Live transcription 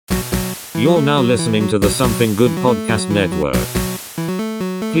You're now listening to the Something Good Podcast Network.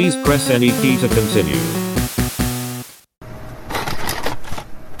 Please press any key to continue.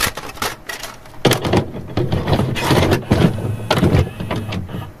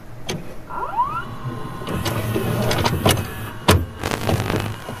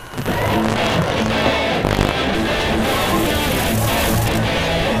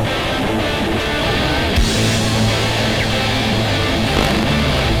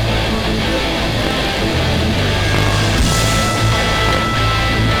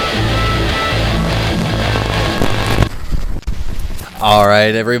 All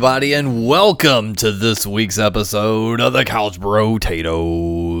right, everybody, and welcome to this week's episode of the Couch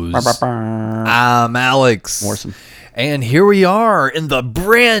Potatoes. I'm Alex. Morrison. And here we are in the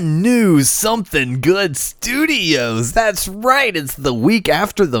brand new Something Good Studios. That's right, it's the week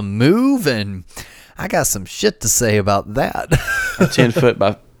after the move, and I got some shit to say about that. A 10 foot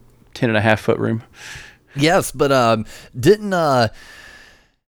by 10.5 foot room. Yes, but didn't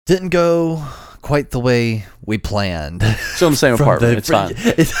go quite the way we planned. Still in the same apartment. It's fine.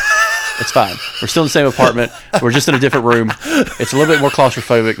 It's fine. We're still in the same apartment. We're just in a different room. It's a little bit more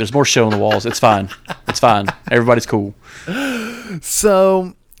claustrophobic. There's more shit on the walls. It's fine. It's fine. Everybody's cool.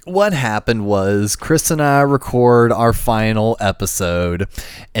 So what happened was Chris and I record our final episode,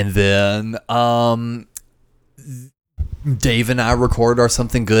 and then Dave and I record our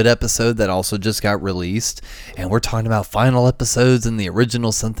Something Good episode that also just got released, and we're talking about final episodes in the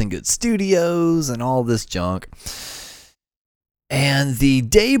original Something Good Studios and all this junk. And the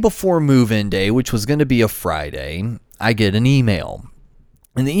day before move-in day, which was going to be a Friday, I get an email.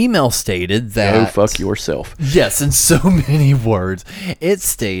 And the email stated that... Go fuck yourself. Yes, in so many words. It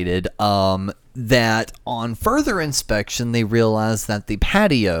stated that on further inspection, they realized that the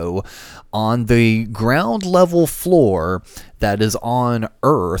patio on the ground level floor that is on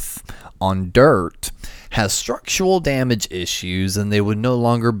earth, on dirt, has structural damage issues, and they would no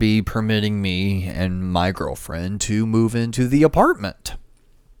longer be permitting me and my girlfriend to move into the apartment.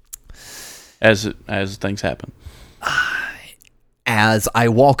 As things happen. As I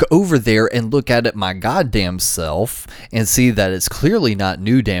walk over there and look at it my goddamn self and see that it's clearly not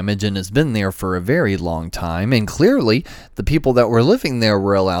new damage and it's been there for a very long time, and clearly the people that were living there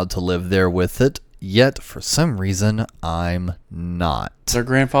were allowed to live there with it, yet for some reason I'm not. They're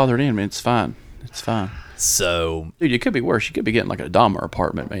grandfathered in, man. It's fine. It's fine. So, dude, it could be worse. You could be getting like a Dahmer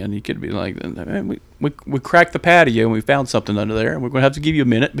apartment, man. You could be like, man, we cracked the patio and we found something under there, and we're going to have to give you a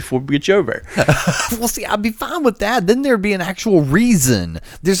minute before we get you over there. Well, see, I'd be fine with that. Then there'd be an actual reason.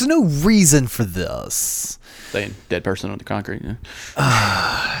 There's no reason for this. Saying dead person on the concrete,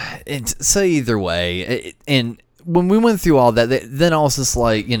 yeah. And so either way, and when we went through all that, then I was just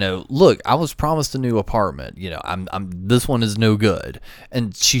like, look, I was promised a new apartment. This one is no good.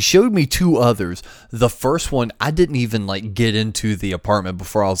 And she showed me two others. The first one, I didn't even get into the apartment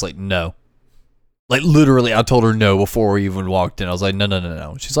before I was like, no. Literally, I told her no before we even walked in. I was like,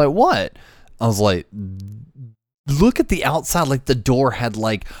 no. She's like, what? I was like, look at the outside. The door had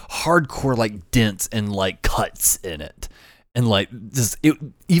hardcore dents and cuts in it. And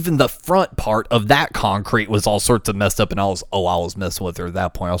even the front part of that concrete was all sorts of messed up. And I was messing with her at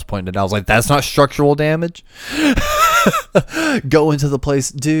that point. I was pointing it out. I was like, that's not structural damage. Go into the place,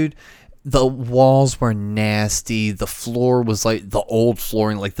 dude. The walls were nasty. The floor was the old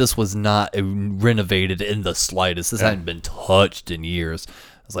flooring. This was not renovated in the slightest. This hadn't been touched in years. I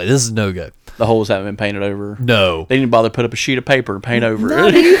was like, this is no good. The holes haven't been painted over. No. They didn't bother to put up a sheet of paper and paint over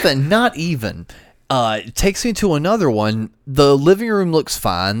it. Not even. It takes me to another one. The living room looks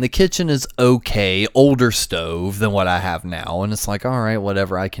fine. The kitchen is okay. Older stove than what I have now. And it's like, all right,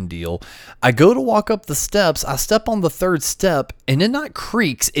 whatever, I can deal. I go to walk up the steps. I step on the third step, and it not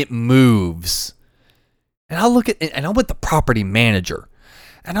creaks, it moves. And I look at it, and I'm with the property manager.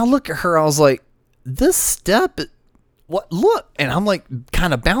 And I look at her, I was like, this step, what? Look. And I'm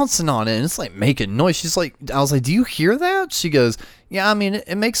kind of bouncing on it, and it's making noise. She's like, I was like, do you hear that? She goes, yeah, I mean,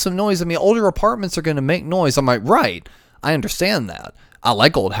 it makes some noise. I mean, older apartments are going to make noise. I'm like, right. I understand that. I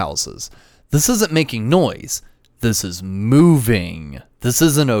like old houses. This isn't making noise. This is moving. This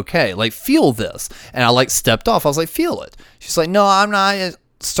isn't okay. Feel this. And I stepped off. I was like, feel it. She's like, no, I'm not. I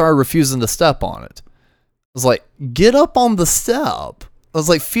started refusing to step on it. I was like, get up on the step. I was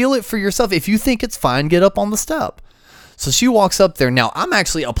like, feel it for yourself. If you think it's fine, get up on the step. So she walks up there. Now, I'm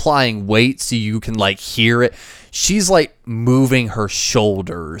actually applying weight so you can, hear it. She's, moving her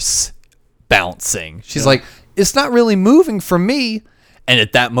shoulders, bouncing. She's like, it's not really moving for me. And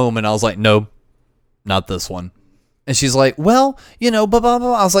at that moment, I was like, no, not this one. And she's like, well, blah, blah,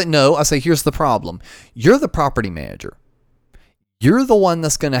 blah. I was like, no. I say, here's the problem. You're the property manager. You're the one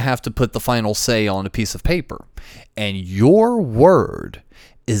that's going to have to put the final say on a piece of paper. And your word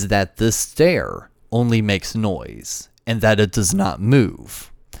is that this stair only makes noise and that it does not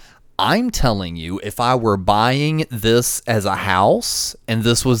move. I'm telling you, if I were buying this as a house and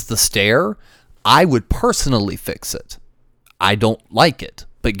this was the stair, I would personally fix it. I don't like it.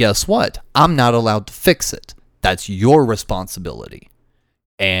 But guess what? I'm not allowed to fix it. That's your responsibility.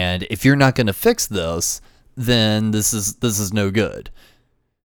 And if you're not going to fix this, then this is no good.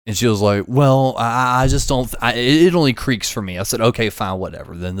 And she was like, well, I just don't, it only creaks for me. I said, okay, fine,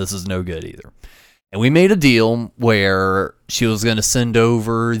 whatever. Then this is no good either. And we made a deal where she was going to send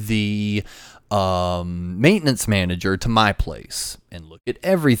over the maintenance manager to my place and look at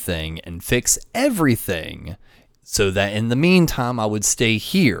everything and fix everything so that in the meantime I would stay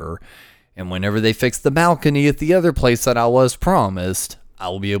here. And whenever they fix the balcony at the other place that I was promised, I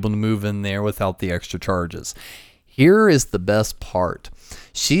will be able to move in there without the extra charges. Here is the best part.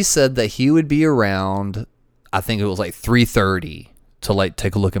 She said that he would be around, I think it was like 3:30 to like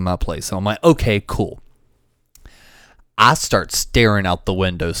take a look at my place. So I'm like, okay, cool. I start staring out the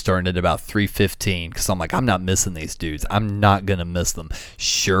window starting at about 3:15 because I'm like, I'm not missing these dudes. I'm not going to miss them.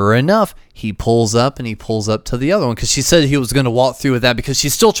 Sure enough, he pulls up and he pulls up to the other one because she said he was going to walk through with that because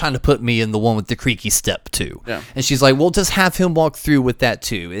she's still trying to put me in the one with the creaky step too. Yeah. And she's like, well, just have him walk through with that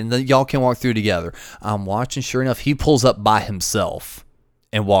too. And then y'all can walk through together. I'm watching. Sure enough, he pulls up by himself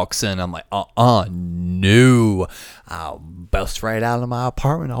and walks in. I'm like, no. I'll bust right out of my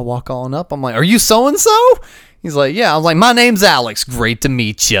apartment. I'll walk on up. I'm like, are you so-and-so? He's like, yeah. I was like, my name's Alex. Great to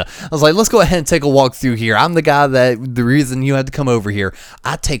meet you. I was like, let's go ahead and take a walk through here. I'm the guy the reason you had to come over here.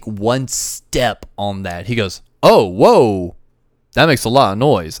 I take one step on that. He goes, oh, whoa. That makes a lot of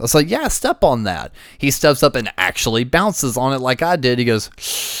noise. I was like, yeah, step on that. He steps up and actually bounces on it like I did. He goes,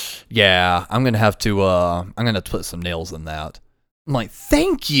 yeah, I'm going to have to put some nails in that. I'm like,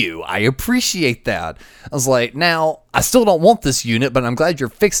 thank you. I appreciate that. I was like, now, I still don't want this unit, but I'm glad you're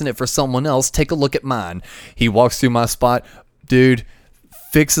fixing it for someone else. Take a look at mine. He walks through my spot. Dude,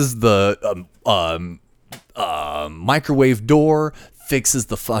 fixes the microwave door, fixes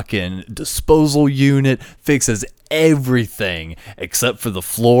the fucking disposal unit, fixes everything except for the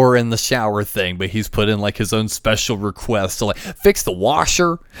floor and the shower thing, but he's put in like his own special request to like fix the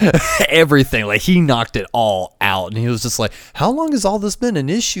washer, everything. Like he knocked it all out, and he was just like, how long has all this been an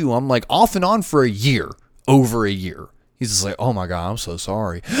issue? I'm like, off and on for a year, over a year. He's just like, oh my God, I'm so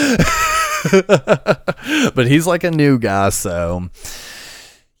sorry. But he's like a new guy, so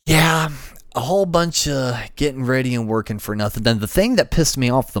yeah, a whole bunch of getting ready and working for nothing. Then the thing that pissed me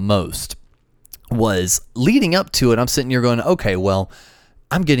off the most was leading up to it, I'm sitting here going, okay, well,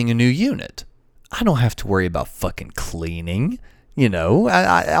 I'm getting a new unit. I don't have to worry about fucking cleaning, you know,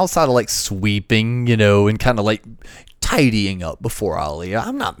 I outside of like sweeping, you know, and kind of like tidying up before I leave.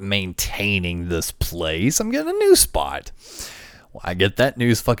 I'm not maintaining this place. I'm getting a new spot. Well, I get that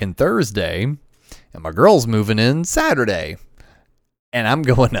news fucking Thursday, and my girl's moving in Saturday. And I'm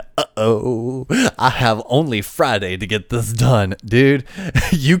going, uh-oh, I have only Friday to get this done. Dude,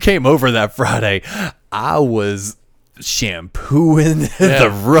 you came over that Friday. I was shampooing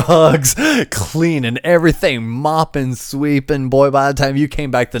the rugs, cleaning everything, mopping, sweeping. Boy, by the time you came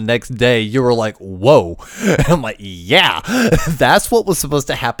back the next day, you were like, whoa. And I'm like, yeah, that's what was supposed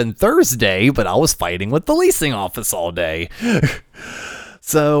to happen Thursday, but I was fighting with the leasing office all day.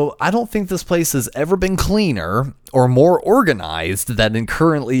 So I don't think this place has ever been cleaner or more organized than it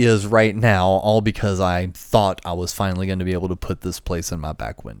currently is right now, all because I thought I was finally going to be able to put this place in my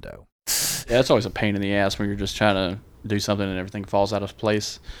back window. Yeah, it's always a pain in the ass when you're just trying to do something and everything falls out of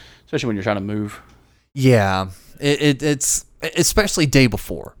place, especially when you're trying to move. Yeah, it's especially day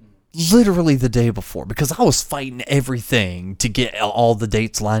before. Literally the day before, because I was fighting everything to get all the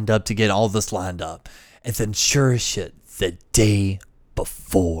dates lined up, to get all this lined up. And then sure as shit, the day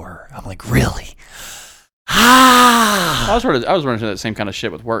before, I'm like, really? I was running into that same kind of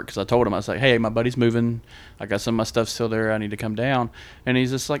shit with work, because I told him, I was like, hey, my buddy's moving, I got some of my stuff still there, I need to come down. And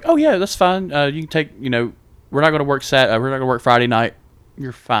he's just like, oh yeah, that's fine, you can take, you know, we're not going to work we're not going to work Friday night,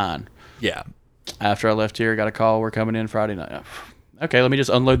 you're fine. Yeah. After I left here, got a call, we're coming in Friday night. Okay, let me just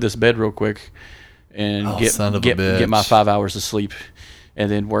unload this bed real quick and get my 5 hours of sleep and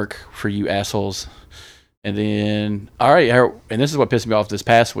then work for you assholes. And then, all right, and this is what pissed me off this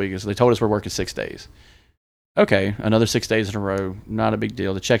past week, is they told us we're working 6 days. Okay, another 6 days in a row, not a big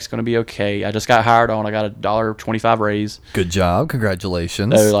deal. The check's going to be okay. I just got hired on. I got a $1.25 raise. Good job.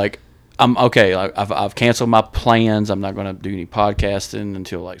 Congratulations. So, like, I'm okay. Like, I've canceled my plans. I'm not going to do any podcasting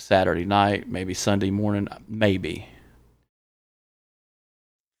until, like, Saturday night, maybe Sunday morning, maybe.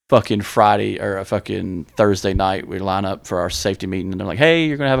 fucking Friday or a fucking Thursday night. We line up for our safety meeting, and they're like, "Hey,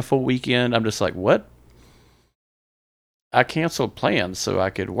 you're gonna have a full weekend." I'm just like, "What?" I canceled plans so I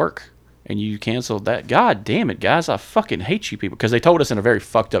could work, and you canceled that. God damn it, guys! I fucking hate you people, because they told us in a very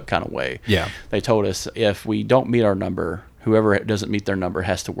fucked up kind of way. Yeah, they told us if we don't meet our number, whoever doesn't meet their number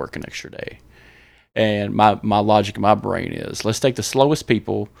has to work an extra day. And my logic in my brain is, let's take the slowest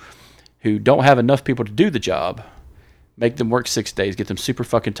people who don't have enough people to do the job, make them work 6 days, get them super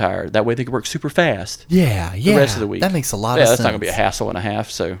fucking tired. That way they can work super fast. Yeah. The rest of the week. That makes a lot of sense. That's not gonna be a hassle and a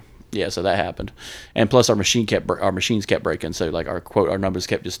half. So so that happened. And plus our machines kept breaking. So like our numbers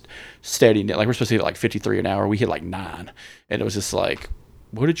kept just steady. Like we're supposed to hit like 53 an hour. We hit like 9, and it was just like,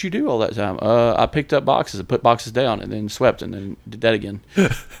 what did you do all that time? I picked up boxes and put boxes down, and then swept, and then did that again.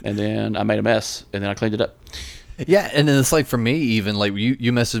 And then I made a mess, and then I cleaned it up. Yeah, and then it's like for me, even like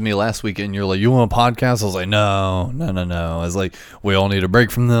you messaged me last week, and you're like, "You want a podcast?" I was like, "No." I was like, "We all need a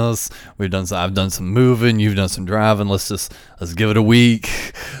break from this. I've done some moving, you've done some driving. Let's give it a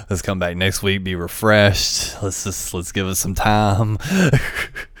week. Let's come back next week, be refreshed. Let's give it some time."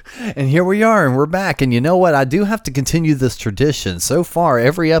 And here we are, and we're back. And you know what? I do have to continue this tradition. So far,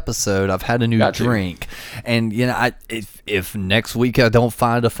 every episode, I've had a new drink. And, you know, if next week I don't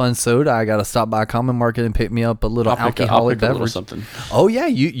find a fun soda, I got to stop by Common Market and pick me up a little alcoholic beverage. Something. Oh, yeah.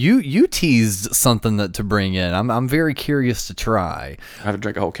 You teased something to bring in. I'm very curious to try. I have to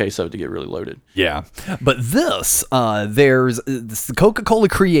drink a whole case of it to get really loaded. Yeah. But there's the Coca-Cola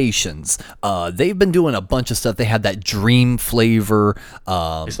Creations. They've been doing a bunch of stuff. They had that dream flavor.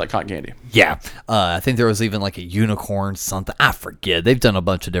 It's like cotton candy. Yeah. I think there was even like a unicorn something. I forget. They've done a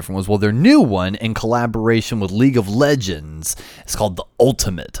bunch of different ones. Well, their new one in collaboration with League of Legends is called the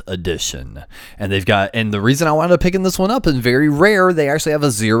Ultimate Edition. And the reason I wound up picking this one up is very rare. They actually have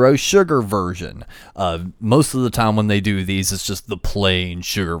a 0 sugar version. Most of the time when they do these, it's just the plain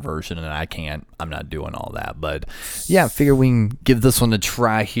sugar version, and I'm not doing all that. But yeah, I figure we can give this one a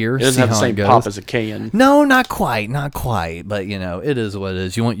try here. It doesn't have the same pop as a can. No, not quite. But you know, it is what it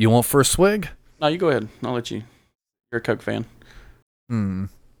is. You want first swig? No, you go ahead. I'll let you. You're a Coke fan.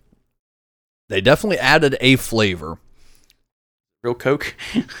 They definitely added a flavor. Real Coke?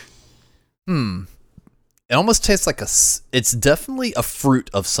 It almost tastes like it's definitely a fruit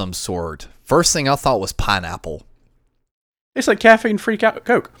of some sort. First thing I thought was pineapple. It's like caffeine-free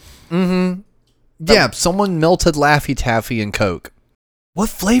Coke. Mm-hmm. Yeah, someone melted Laffy Taffy in Coke. What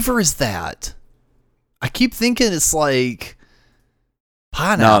flavor is that? I keep thinking it's like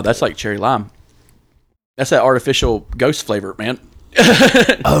pineapple. No, that's like cherry lime. That's that artificial ghost flavor, man.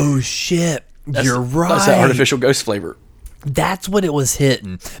 Oh, shit. You're right. That's that artificial ghost flavor. That's what it was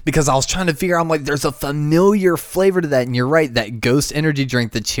hitting, because I was trying to figure out, I'm like, there's a familiar flavor to that, and you're right, that Ghost energy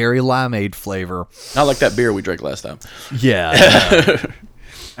drink, the cherry limeade flavor. Not like that beer we drank last time. Yeah.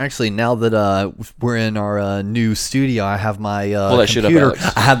 Actually, now that we're in our new studio, I have my computer.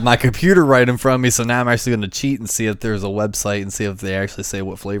 I have my computer right in front of me, so now I'm actually going to cheat and see if there's a website and see if they actually say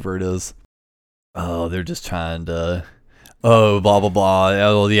what flavor it is. Oh, they're just trying to... Oh, blah, blah, blah.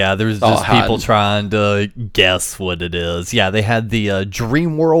 Oh, yeah, there's just people trying to guess what it is. Yeah, they had the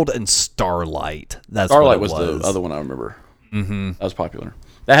Dream World and Starlight. Starlight was the other one I remember. Mm-hmm. That was popular.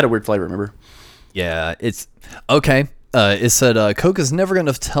 That had a weird flavor, remember? Yeah, it's... Okay. It said, Coke is never going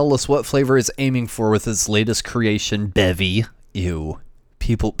to tell us what flavor it's aiming for with its latest creation, Bevy. Ew.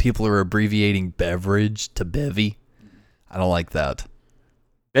 People are abbreviating beverage to Bevy. I don't like that.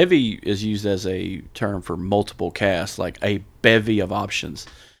 Bevy is used as a term for multiple casts, like a bevy of options.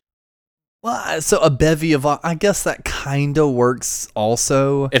 Well, so a bevy of... I guess that kind of works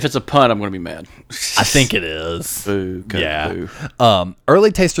also. If it's a pun, I'm going to be mad. I think it is. Boo. Yeah. Boo.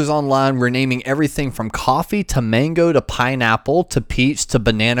 Early tasters online were naming everything from coffee to mango to pineapple to peach to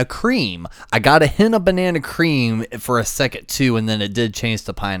banana cream. I got a hint of banana cream for a second too, and then it did change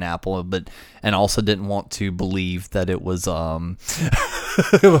to pineapple, and also didn't want to believe that it was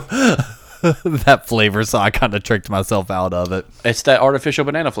that flavor, so I kind of tricked myself out of it. It's that artificial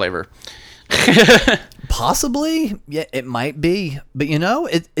banana flavor. Possibly, yeah, it might be, but you know,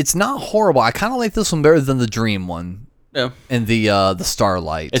 it's not horrible. I kind of like this one better than the Dream one. Yeah, and the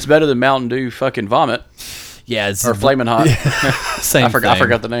Starlight. It's better than Mountain Dew fucking vomit. Yeah, it's or Flamin' Hot. Same. I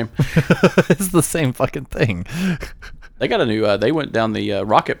forgot the name. It's the same fucking thing. They got a new. They went down the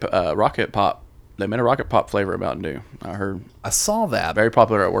rocket pop. They made a rocket pop flavor of Mountain Dew. I heard. I saw that. Very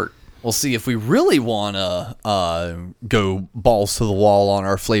popular at work. We'll see if we really want to go balls to the wall on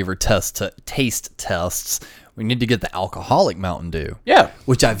our flavor taste tests. We need to get the alcoholic Mountain Dew. Yeah.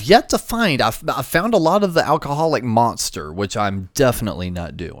 Which I've yet to find. I found a lot of the alcoholic Monster, which I'm definitely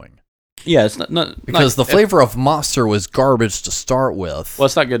not doing. Yeah, it's not because the flavor of Monster was garbage to start with. Well,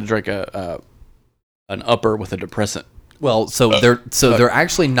 it's not good to drink an upper with a depressant. Well, they're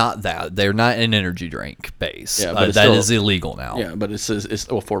actually not that. They're not an energy drink base. Yeah, but that is illegal now. Yeah, but it's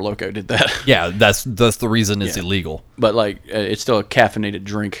Four Loko did that. Yeah, that's the reason it's illegal. But like, it's still a caffeinated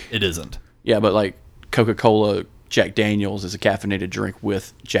drink. It isn't. Yeah, but like Coca-Cola, Jack Daniels is a caffeinated drink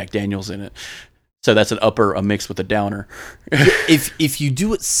with Jack Daniels in it. So that's an upper, a mix with a downer. If you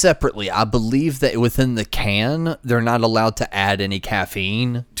do it separately, I believe that within the can, they're not allowed to add any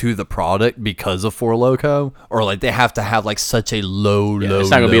caffeine to the product because of Four Loko, or like they have to have like such a low. It's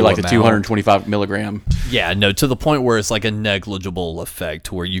not gonna be like amount. A 225 milligram. Yeah, no, to the point where it's like a negligible effect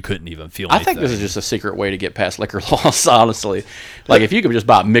to where you couldn't even feel anything. I think this is just a secret way to get past liquor laws. Honestly, like if you could just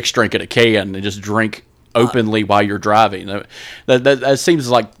buy a mixed drink at a can and just drink openly while you're driving, that seems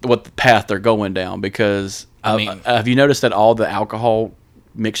like what the path they're going down. Because have you noticed that all the alcohol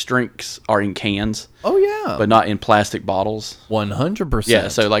mixed drinks are in cans? Oh yeah, but not in plastic bottles. 100%. Yeah,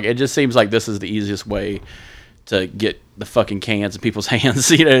 so like it just seems like this is the easiest way to get the fucking cans in people's hands.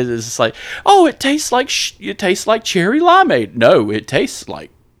 You know, it's just like, oh, it tastes like cherry limeade. No, it tastes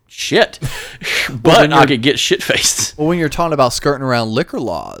like shit. But I could get shit faced. Well, when you're talking about skirting around liquor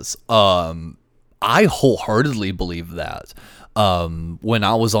laws, I wholeheartedly believe that. When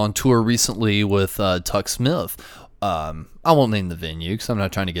I was on tour recently with Tuck Smith, I won't name the venue because I'm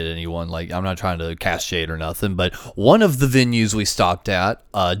not trying to get anyone, I'm not trying to cast shade or nothing, but one of the venues we stopped at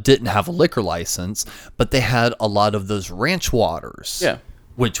didn't have a liquor license, but they had a lot of those ranch waters,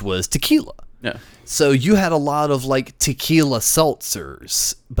 which was tequila. Yeah. So you had a lot of like tequila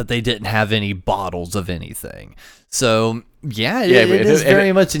seltzers, but they didn't have any bottles of anything. So it is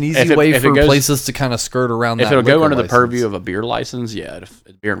very much an easy way for places to kind of skirt around that. If it'll go under the purview of a beer license,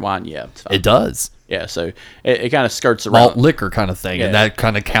 beer and wine, it's fine. It does. Yeah, so it kind of skirts around. Malt liquor kind of thing, and that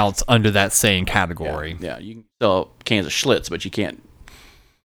kind of counts under that same category. Yeah, you can sell cans of Schlitz, but you can't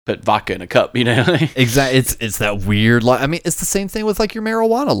put vodka in a cup, you know? Exactly. It's that weird. I mean, it's the same thing with like your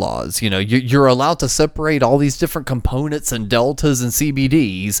marijuana laws. You know, you're allowed to separate all these different components and deltas and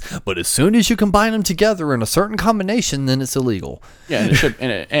CBDs, but as soon as you combine them together in a certain combination, then it's illegal. Yeah,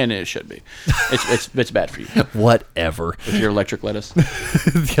 and it should be. It's bad for you. Whatever. With your electric lettuce.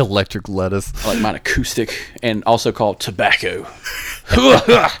 The electric lettuce. I like mine acoustic and also called tobacco.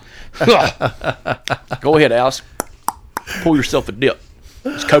 Go ahead, Alice. Pull yourself a dip.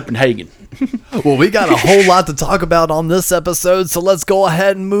 It's Copenhagen. Well, we got a whole lot to talk about on this episode, so let's go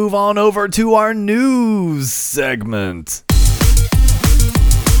ahead and move on over to our news segment.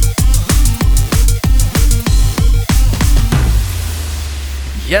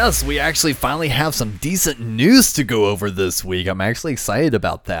 Yes, we actually finally have some decent news to go over this week. I'm actually excited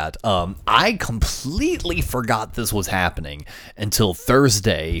about that. I completely forgot this was happening until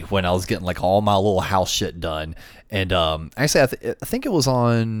Thursday when I was getting like all my little house shit done. And actually, I think it was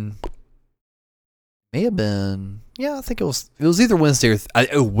on. May have been. Yeah, I think it was either Wednesday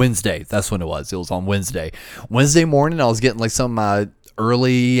or Wednesday. That's when it was. It was on Wednesday. Wednesday morning, I was getting like some of my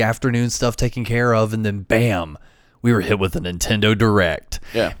early afternoon stuff taken care of, and then bam, we were hit with a Nintendo Direct.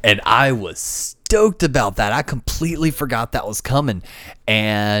 Yeah. And I was stoked about that. I completely forgot that was coming.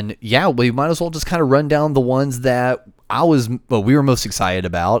 And yeah, we might as well just kind of run down the ones that we were most excited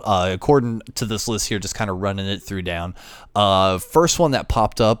about. According to this list here, just kind of running it through down. First one that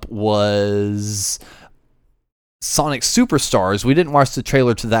popped up was Sonic Superstars. We didn't watch the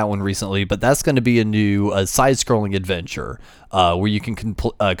trailer to that one recently, but that's going to be a new side-scrolling adventure where you can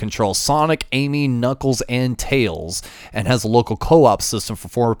control Sonic, Amy, Knuckles, and Tails, and has a local co-op system for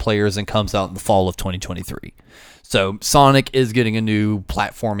 4 players and comes out in the fall of 2023. So Sonic is getting a new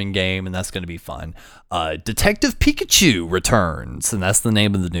platforming game, and that's going to be fun. Detective Pikachu returns, and that's the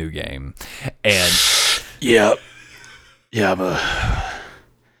name of the new game. And yeah,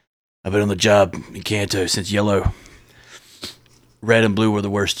 I've been on the job in Kanto since Yellow. Red and Blue were the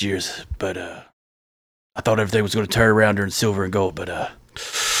worst years, but I thought everything was going to turn around during Silver and Gold. But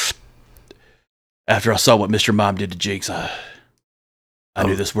after I saw what Mr. Mime did to Jinx, I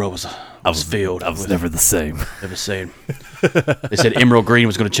knew this world was filled. I was never the same. Never the same. They said Emerald Green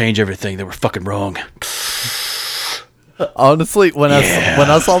was going to change everything. They were fucking wrong. Honestly, when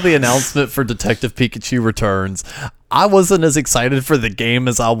I saw the announcement for Detective Pikachu Returns, I wasn't as excited for the game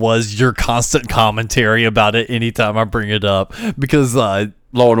as I was your constant commentary about it anytime I bring it up. Because Law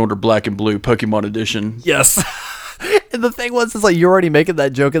and Order Black and Blue Pokemon Edition. Yes. And the thing was, it's like you're already making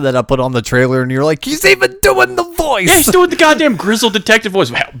that joke that I put on the trailer, and you're like, he's even doing the voice. Yeah, he's doing the goddamn grizzled detective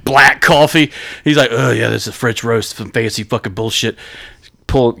voice. Black coffee. He's like, oh yeah, this is French roast, some fancy fucking bullshit.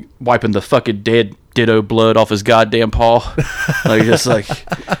 Wiping the fucking dead ditto blood off his goddamn paw. Like just like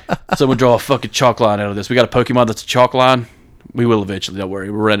Someone draw a fucking chalk line out of this. We got a Pokemon that's a chalk line. We will eventually. Don't worry.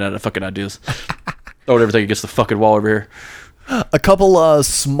 We're running out of fucking ideas. Throwing everything against the fucking wall over here. A couple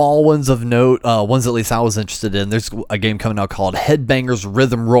small ones of note, ones at least I was interested in. There's a game coming out called Headbangers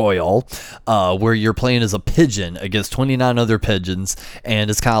Rhythm Royal, where you're playing as a pigeon against 29 other pigeons, and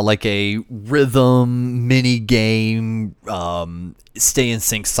it's kind of like a rhythm mini game, stay in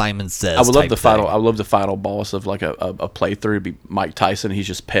sync. Simon Says. I would love the final. I love the final boss of like a playthrough to be Mike Tyson. He's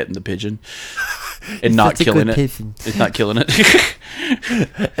just petting the pigeon and not killing it. It's not killing it.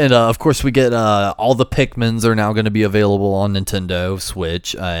 And of course, we get all the Pikmins are now going to be available on Nintendo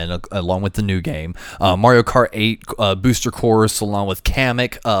Switch, and along with the new game, Mario Kart 8 Booster Course, along with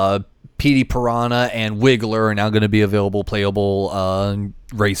Kamek, PD Piranha, and Wiggler are now going to be available, playable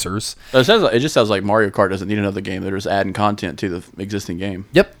racers. It just sounds like Mario Kart doesn't need another game. They're just adding content to the existing game.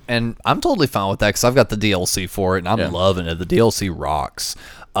 Yep, and I'm totally fine with that because I've got the DLC for it, and I'm loving it. The DLC rocks.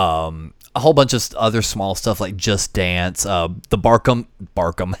 A whole bunch of other small stuff like Just Dance, the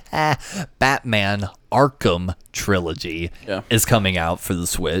Batman Arkham trilogy is coming out for the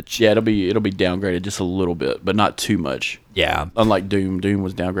Switch. Yeah, it'll be downgraded just a little bit, but not too much. Yeah. Unlike Doom. Doom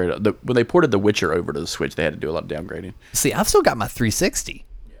was downgraded. When they ported The Witcher over to the Switch, they had to do a lot of downgrading. See, I've still got my 360.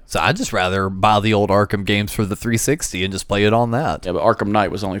 So I'd just rather buy the old Arkham games for the 360 and just play it on that. Yeah, but Arkham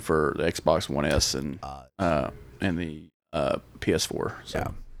Knight was only for the Xbox One S and the PS4. So. Yeah.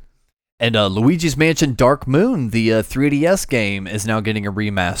 And Luigi's Mansion Dark Moon, the 3DS game, is now getting a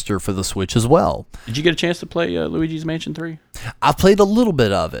remaster for the Switch as well. Did you get a chance to play Luigi's Mansion 3? I've played a little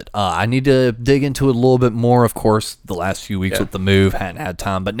bit of it. I need to dig into it a little bit more. Of course, the last few weeks with the move, hadn't had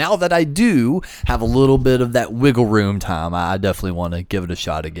time. But now that I do have a little bit of that wiggle room time, I definitely want to give it a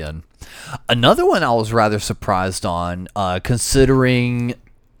shot again. Another one I was rather surprised on, considering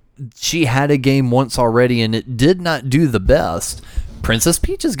she had a game once already and it did not do the best. Princess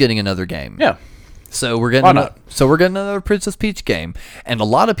Peach is getting another game. Yeah. So we're getting another Princess Peach game. And a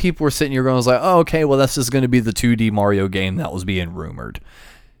lot of people were sitting here going like, oh, okay, well, that's just going to be the 2D Mario game that was being rumored.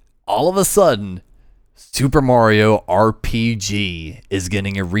 All of a sudden, Super Mario RPG is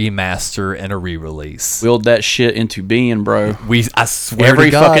getting a remaster and a re-release. Willed that shit into being, bro. I swear Every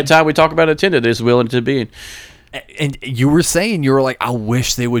to God, fucking time we talk about Nintendo, they just will it into being. And you were saying, you were like, I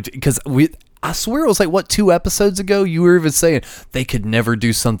wish they would, because I swear it was like, 2 episodes ago, you were even saying they could never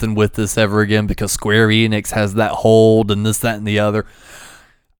do something with this ever again because Square Enix has that hold and this, that, and the other.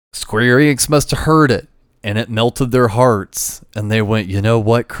 Square Enix must have heard it, and it melted their hearts. And they went, you know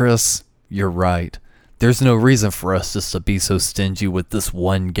what, Chris? You're right. There's no reason for us just to be so stingy with this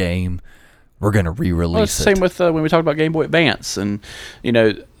one game. We're going to re-release it's the same with when we talked about Game Boy Advance. And,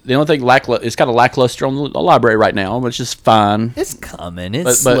 the only thing it's got a lackluster on the library right now, which is fine. It's coming.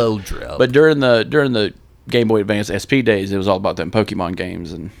 It's slow drip. But during the Game Boy Advance SP days, it was all about them Pokemon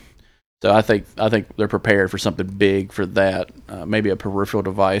games, and so I think they're prepared for something big for that. Maybe a peripheral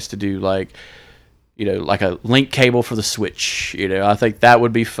device to do like a link cable for the Switch. I think that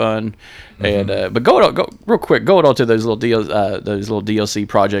would be fun. Mm-hmm. And but go real quick. Going on to those little DLC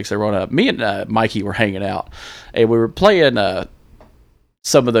projects they run up. Me and Mikey were hanging out, and we were playing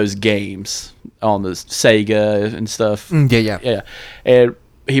some of those games on the Sega and stuff. Yeah. And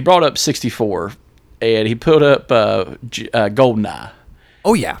he brought up 64, and he put up GoldenEye.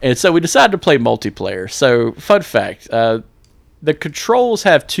 Oh, yeah. And so we decided to play multiplayer. So, fun fact, the controls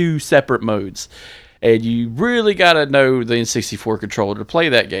have 2 separate modes, and you really got to know the N64 controller to play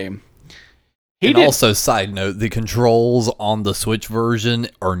that game. Also, side note, the controls on the Switch version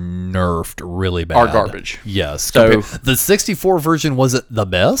are nerfed really bad. Are garbage. Yes. So the 64 version wasn't the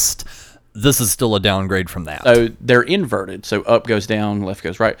best. This is still a downgrade from that. So they're inverted. So up goes down, left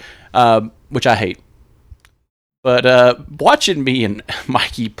goes right, which I hate. But watching me and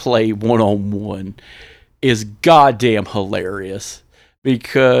Mikey play one-on-one is goddamn hilarious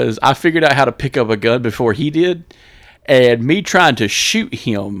because I figured out how to pick up a gun before he did, and me trying to shoot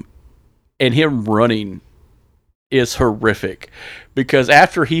him and him running is horrific because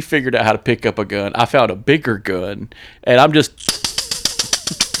after he figured out how to pick up a gun, I found a bigger gun, and I'm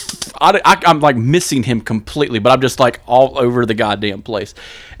like missing him completely, but I'm just like all over the goddamn place.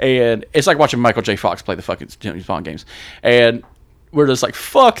 And it's like watching Michael J. Fox play the fucking James Bond games. And we're just like,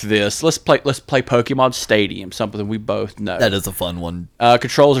 fuck this. Let's play Pokemon Stadium, something we both know. That is a fun one.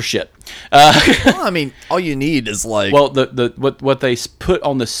 Controls are shit. Well, I mean, all you need is like... Well, what they put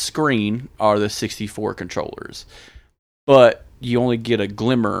on the screen are the 64 controllers. But you only get a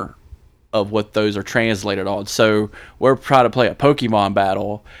glimmer of what those are translated on. So we're trying to play a Pokemon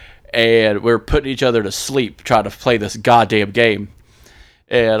battle, and we're putting each other to sleep trying to play this goddamn game.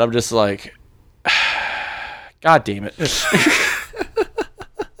 And I'm just like, God damn it.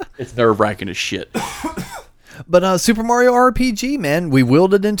 It's nerve-wracking as shit. But Super Mario RPG, man, we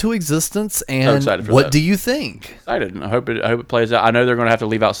willed it into existence, and what do you think? Excited. I hope it plays out. I know they're going to have to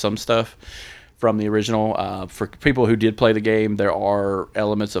leave out some stuff from the original. For people who did play the game, there are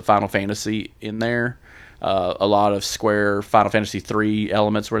elements of Final Fantasy in there. A lot of Square Final Fantasy 3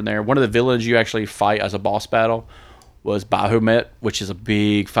 elements were in there. One of the villains you actually fight as a boss battle was Bahamut, which is a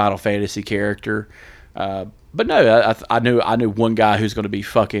big Final Fantasy character. But no, I knew one guy who's going to be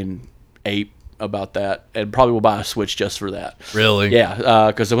fucking ape about that, and probably will buy a Switch just for that. Really? Yeah,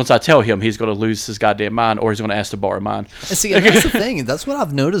 because once I tell him, he's going to lose his goddamn mind, or he's going to ask to borrow mine. And see, that's the thing. That's what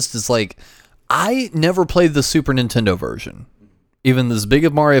I've noticed is, like, I never played the Super Nintendo version. Even as big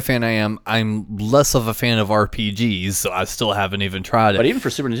of Mario fan I am, I'm less of a fan of RPGs, so I still haven't even tried it. But even for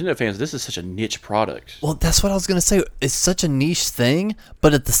Super Nintendo fans, this is such a niche product. Well, that's what I was going to say. It's such a niche thing,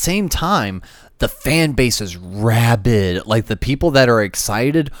 but at the same time, the fan base is rabid. Like, the people that are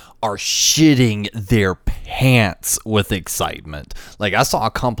excited are shitting their pants with excitement. Like, I saw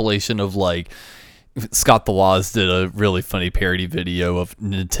a compilation of, like, Scott the Woz did a really funny parody video of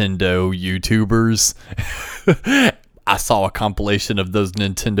Nintendo YouTubers. I saw a compilation of those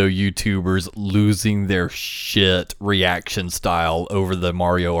Nintendo YouTubers losing their shit reaction style over the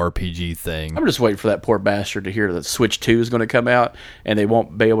Mario RPG thing. I'm just waiting for that poor bastard to hear that Switch 2 is going to come out, and they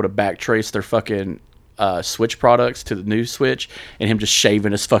won't be able to backtrace their fucking Switch products to the new Switch, and him just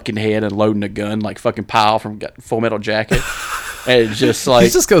shaving his fucking head and loading a gun like fucking Pyle from Full Metal Jacket. And just like... He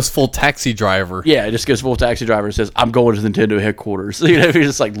just goes full taxi driver. Yeah, it just goes full taxi driver and says, I'm going to the Nintendo headquarters. You know, he's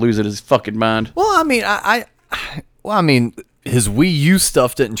just like losing his fucking mind. Well, I mean, his Wii U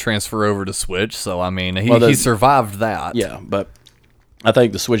stuff didn't transfer over to Switch, so I mean, he survived that. Yeah, but I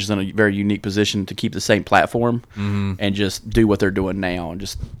think the Switch is in a very unique position to keep the same platform and just do what they're doing now and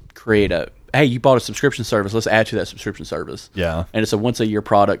just create hey, you bought a subscription service, let's add to that subscription service. Yeah. And it's a once-a-year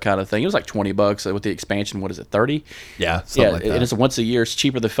product kind of thing. It was like $20 with the expansion. What is it, 30? Yeah, something like that. And it's a once-a-year. It's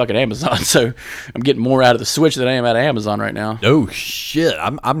cheaper than fucking Amazon, so I'm getting more out of the Switch than I am out of Amazon right now. Oh, shit.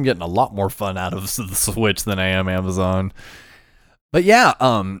 I'm getting a lot more fun out of the Switch than I am Amazon. But yeah,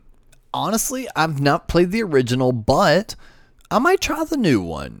 honestly, I've not played the original, but I might try the new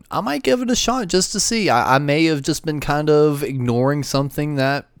one. I might give it a shot just to see. I may have just been kind of ignoring something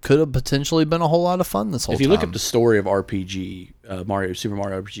that could have potentially been a whole lot of fun this whole time. If you look at the story of RPG, Super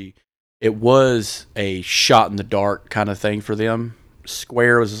Mario RPG, it was a shot in the dark kind of thing for them.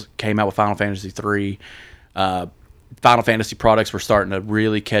 Square came out with Final Fantasy 3. Final Fantasy products were starting to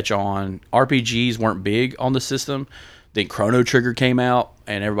really catch on. RPGs weren't big on the system. Then Chrono Trigger came out,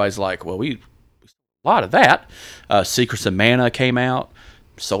 and everybody's like, well, we a lot of that. Secrets of Mana came out,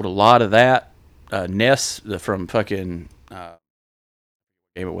 sold a lot of that. Ness from fucking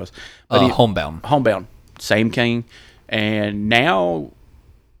game it was, but Homebound, same king. And now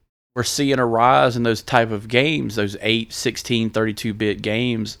we're seeing a rise in those type of games, those 8, 16, 32-bit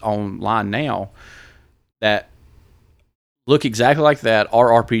games online now that look exactly like that,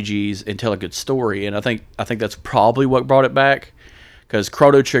 are RPGs and tell a good story. And I think that's probably what brought it back. Because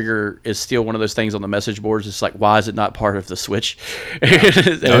Chrono Trigger is still one of those things on the message boards. It's like, why is it not part of the Switch?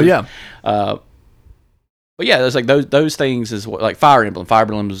 Oh yeah. But yeah, there's like those things is what, like Fire Emblem's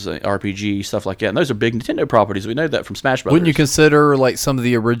RPG, stuff like that. And those are big Nintendo properties. We know that from Smash Brothers. Wouldn't you consider like some of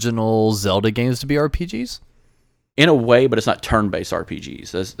the original Zelda games to be RPGs? In a way, but it's not turn-based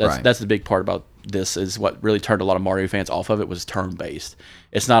RPGs. Right. That's the big part about this, is what really turned a lot of Mario fans off of it was turn-based.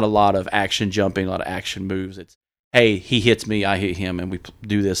 It's not a lot of action jumping, a lot of action moves. It's, hey, he hits me, I hit him, and we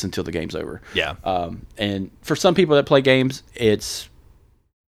do this until the game's over. Yeah. And for some people that play games, it's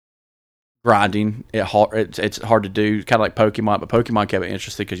grinding. It's hard to do, kind of like Pokemon, but Pokemon kept it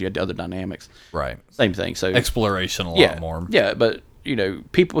interesting because you had the other dynamics. Right. Same thing. So exploration a lot more. Yeah, but you know,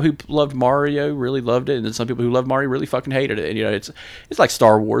 people who loved Mario really loved it, and then some people who loved Mario really fucking hated it. And you know, it's like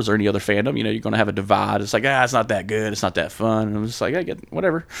Star Wars or any other fandom. You know, you're going to have a divide. It's like, it's not that good. It's not that fun. And I'm just like, I get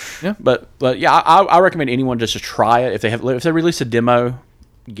whatever. Yeah. But yeah, I recommend anyone just to try it. If they release a demo,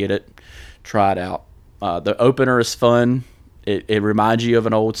 get it, try it out. The opener is fun. It reminds you of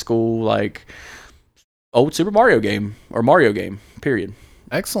an old school, like old Super Mario game or Mario game. Period.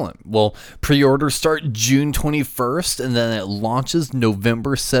 Excellent. Well, pre-orders start June 21st, and then it launches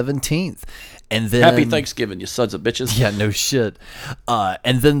November 17th. And then Happy Thanksgiving, you sons of bitches. Yeah, no shit.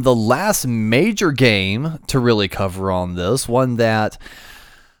 And then the last major game to really cover on this, one that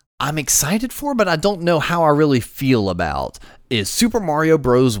I'm excited for, but I don't know how I really feel about, is Super Mario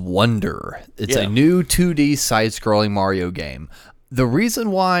Bros. Wonder. It's a new 2D side-scrolling Mario game. The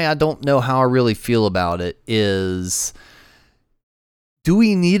reason why I don't know how I really feel about it is, do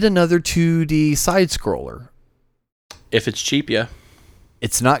we need another 2D side-scroller? If it's cheap, yeah.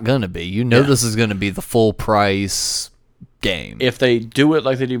 It's not going to be. You know this is going to be the full price game. If they do it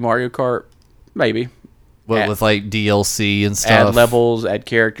like they do Mario Kart, maybe. With like DLC and stuff? Add levels, add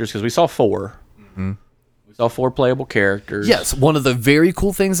characters, because we saw 4. Mm-hmm. We saw 4 playable characters. Yes, one of the very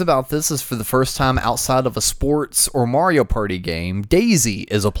cool things about this is for the first time outside of a sports or Mario Party game, Daisy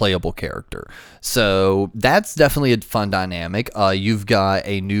is a playable character. So that's definitely a fun dynamic. You've got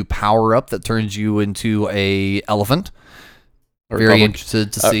a new power-up that turns you into a elephant. Very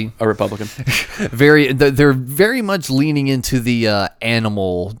interested to see a Republican. They're very much leaning into the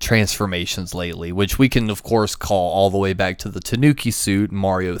animal transformations lately, which we can of course call all the way back to the Tanuki suit in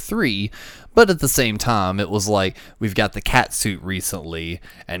Mario 3. But at the same time, it was like we've got the cat suit recently,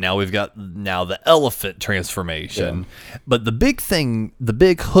 and now we've got the elephant transformation. Yeah. But the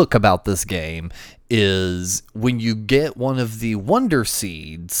big hook about this game is when you get one of the Wonder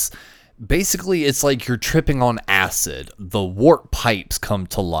Seeds. Basically, it's like you're tripping on acid. The warp pipes come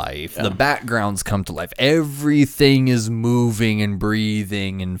to life. Yeah. The backgrounds come to life. Everything is moving and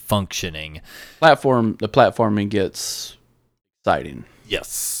breathing and functioning. The platforming gets exciting.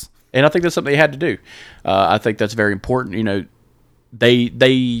 Yes. And I think that's something they had to do. I think that's very important. You know,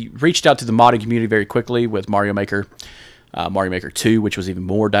 they reached out to the modding community very quickly with Mario Maker 2, which was even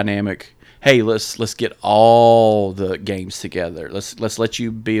more dynamic. Hey, let's get all the games together. Let's let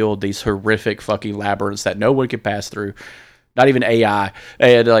you build these horrific fucking labyrinths that no one can pass through. Not even AI.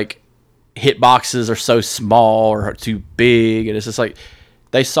 And like hitboxes are so small or too big, and it's just like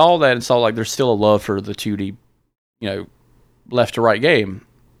they saw that and saw like there's still a love for the 2D, left to right game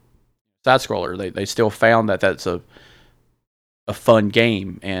side scroller. They still found that that's a fun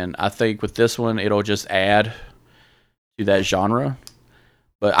game, and I think with this one it'll just add to that genre.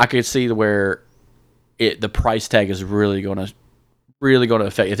 But I could see where the price tag is really going to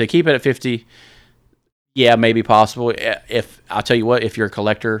affect. If they keep it at $50, yeah, maybe possible. If I'll tell you what, if you're a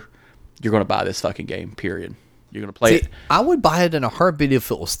collector, you're going to buy this fucking game. Period. You're going to play it. I would buy it in a heartbeat if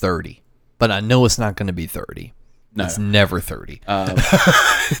it was $30, but I know it's not going to be $30. No. It's never $30.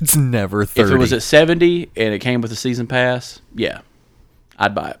 It's never $30. If it was at $70 and it came with a season pass, yeah,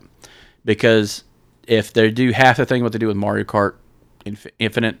 I'd buy it, because if they do half the thing what they do with Mario Kart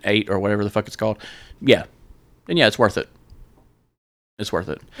Infinite 8 or whatever the fuck it's called, then it's worth it. It's worth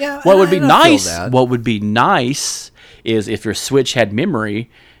it. Yeah. What would be nice is if your Switch had memory.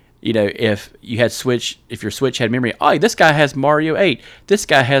 If your Switch had memory, this guy has Mario 8, this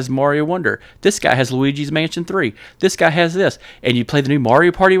guy has Mario Wonder, this guy has Luigi's Mansion 3, this guy has this, and you play the new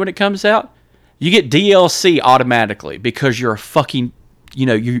Mario Party when it comes out, you get DLC automatically because you're a fucking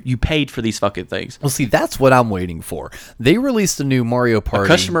you paid for these fucking things. Well, see, that's what I'm waiting for. They released a new Mario Party. A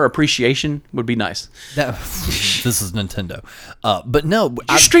customer appreciation would be nice. This is Nintendo. But no.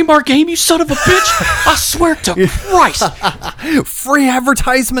 You stream our game, you son of a bitch? I swear to Christ. Free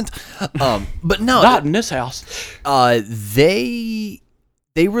advertisement. But no. Not in this house. They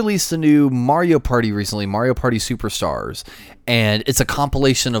released a new Mario Party recently, Mario Party Superstars. And it's a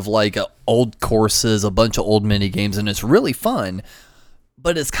compilation of like old courses, a bunch of old mini games, and it's really fun.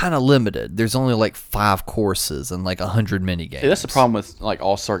 But it's kind of limited. There's only like 5 courses and like 100 mini games. See, that's the problem with like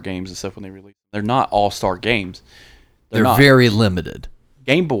all-star games and stuff when they release. They're not all-star games. They're very limited.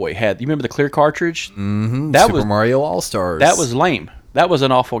 Game Boy had, you remember the clear cartridge? Mm-hmm. Super Mario All-Stars. That was lame. That was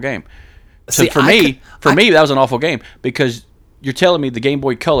an awful game. So for me, that was an awful game, because you're telling me the Game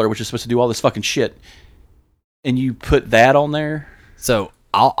Boy Color, which is supposed to do all this fucking shit, and you put that on there? So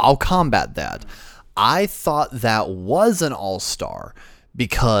I'll combat that. I thought that was an all-star,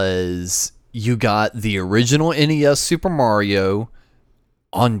 because you got the original NES Super Mario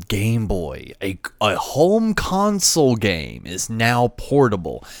on Game Boy. A home console game is now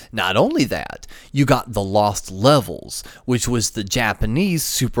portable. Not only that, you got the Lost Levels, which was the Japanese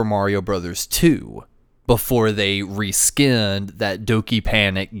Super Mario Bros. 2, before they reskinned that Doki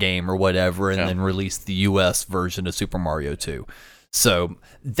Panic game or whatever, and then released the US version of Super Mario 2. So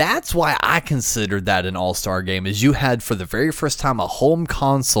that's why I considered that an all-star game, is you had for the very first time a home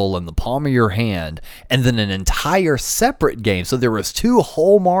console in the palm of your hand, and then an entire separate game. So there was 2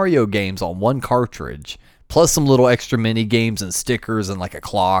 whole Mario games on one cartridge, plus some little extra mini games and stickers and like a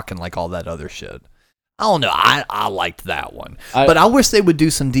clock and like all that other shit. I don't know. I liked that one. But I wish they would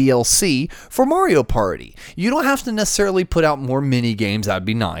do some DLC for Mario Party. You don't have to necessarily put out more mini games. That'd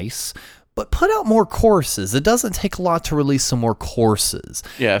be nice. But put out more courses. It doesn't take a lot to release some more courses.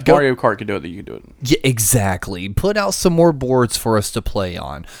 Yeah, if Mario Kart could do it, then you can do it. Yeah, exactly. Put out some more boards for us to play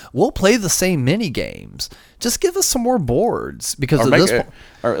on. We'll play the same mini games. Just give us some more boards, because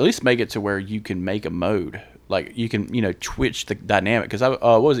or at least make it to where you can make a mode. Like you can, twitch the dynamic. Because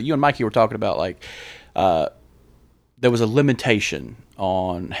what was it? You and Mikey were talking about like there was a limitation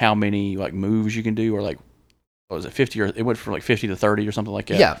on how many like moves you can do, or like, what was it, 50, or it went from like 50 to 30 or something like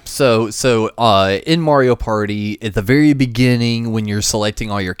that. Yeah. So in Mario Party, at the very beginning, when you're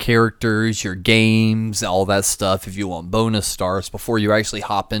selecting all your characters, your games, all that stuff, if you want bonus stars, before you actually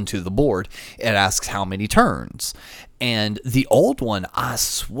hop into the board, it asks how many turns. And the old one, I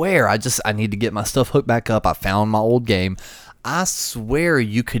swear, I need to get my stuff hooked back up. I found my old game. I swear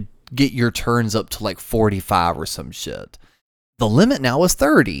you could get your turns up to like 45 or some shit. The limit now is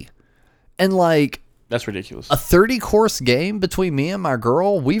 30. And like, that's ridiculous. A 30-course game between me and my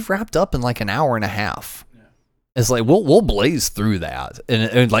girl, we've wrapped up in like an hour and a half. Yeah. It's like we'll blaze through that,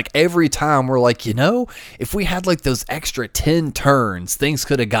 and like every time we're like, if we had like those extra 10 turns, things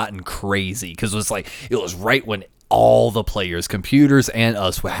could have gotten crazy, because it was right when all the players, computers and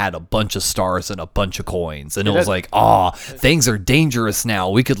us, had a bunch of stars and a bunch of coins, and it was like, things are dangerous now.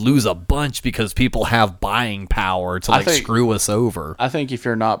 We could lose a bunch because people have buying power to screw us over. I think if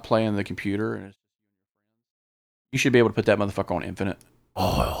you're not playing the computer, you should be able to put that motherfucker on infinite.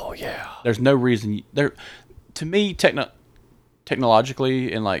 Oh yeah. There's no reason to me,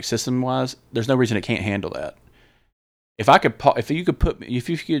 technologically and like system wise, there's no reason it can't handle that. If you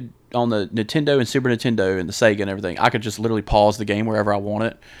could on the Nintendo and Super Nintendo and the Sega and everything, I could just literally pause the game wherever I want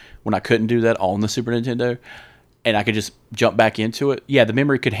it, when I couldn't do that on the Super Nintendo, and I could just jump back into it. Yeah, the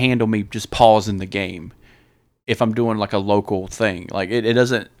memory could handle me just pausing the game if I'm doing like a local thing. Like it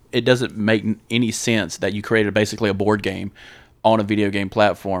doesn't make any sense that you created basically a board game on a video game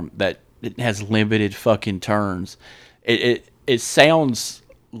platform that it has limited fucking turns. It sounds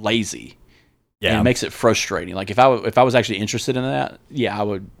lazy. Yeah, and it makes it frustrating. Like if I was actually interested in that, yeah, I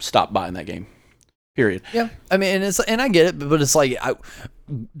would stop buying that game. Period. Yeah, I mean, and I get it, but it's like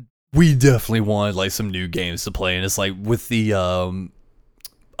we definitely wanted like some new games to play, and it's like with the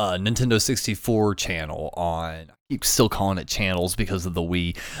Nintendo 64 channel on. I keep still calling it channels because of the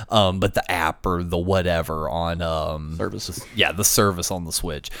Wii, but the app or the whatever on services. Yeah, the service on the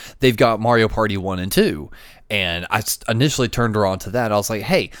Switch. They've got Mario Party 1 and 2. And I initially turned her on to that. I was like,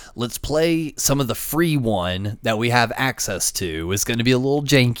 hey, let's play some of the free one that we have access to. It's going to be a little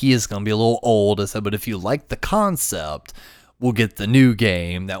janky. It's going to be a little old. I said, but if you like the concept, we'll get the new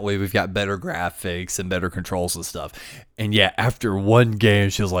game. That way we've got better graphics and better controls and stuff. And yeah, after one game,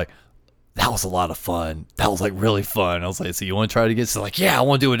 she was like, that was a lot of fun. That was like really fun. I was like, so you want to try it again? She's like, yeah, I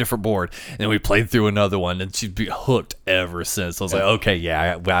want to do a different board. And then we played through another one, and she'd be hooked ever since. I was like, okay,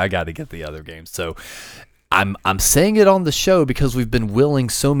 yeah, I got to get the other game. So I'm saying it on the show because we've been willing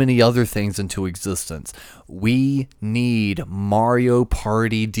so many other things into existence. We need Mario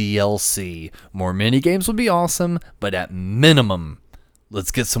Party DLC. More mini games would be awesome, but at minimum,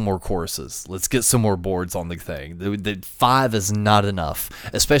 let's get some more courses. Let's get some more boards on the thing. The 5 is not enough,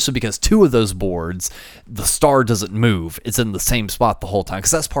 especially because 2 of those boards, the star doesn't move. It's in the same spot the whole time,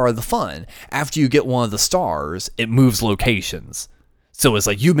 because that's part of the fun. After you get one of the stars, it moves locations. So it's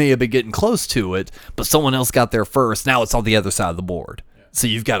like you may have been getting close to it, but someone else got there first. Now it's on the other side of the board. Yeah. So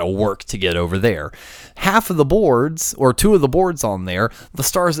you've got to work to get over there. Half of the boards, or 2 of the boards on there, the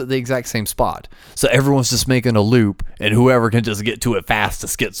star's at the exact same spot. So everyone's just making a loop, and whoever can just get to it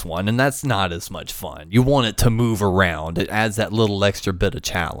fastest gets one, and that's not as much fun. You want it to move around. It adds that little extra bit of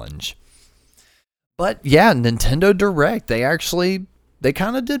challenge. But yeah, Nintendo Direct, they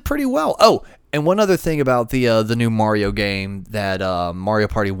kind of did pretty well. Oh, and one other thing about the new Mario game, that Mario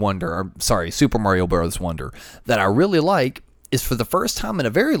Party Super Mario Bros. Wonder, that I really like, is for the first time in a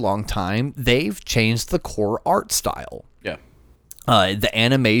very long time, they've changed the core art style. Yeah. The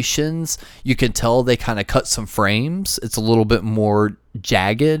animations, you can tell they kind of cut some frames. It's a little bit more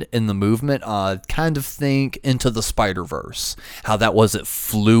jagged in the movement. Kind of think Into the Spider-Verse. How that wasn't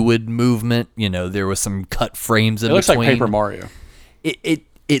fluid movement. There was some cut frames in between. It looks like Paper Mario.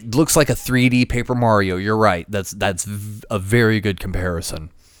 It looks like a 3D Paper Mario. You're right. That's a very good comparison.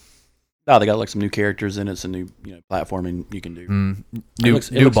 Oh, they got like some new characters in it, some new platforming you can do.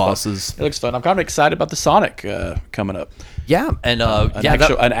 New bosses. It looks fun. I'm kind of excited about the Sonic coming up. Yeah, and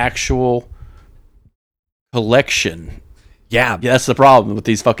an actual collection. Yeah, that's the problem with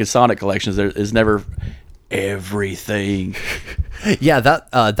these fucking Sonic collections. There is never everything. Yeah,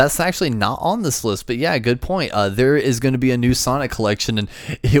 that's actually not on this list, but yeah, good point. There is going to be a new Sonic collection, and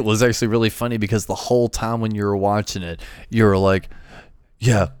it was actually really funny because the whole time when you were watching it, you were like,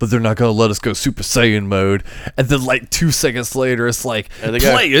 yeah, but they're not going to let us go Super Saiyan mode. And then like 2 seconds later, it's like,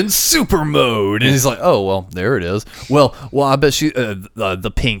 play in Super mode. And he's like, oh, well, there it is. Well, I bet she,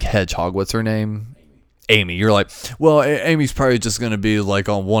 the pink hedgehog, what's her name? Amy. You're like, well, Amy's probably just going to be like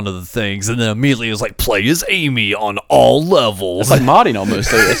on one of the things. And then immediately it was like, play as Amy on all levels. It's like modding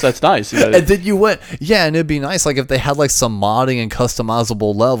almost. That's nice. And then you went, yeah, and it'd be nice like if they had like some modding and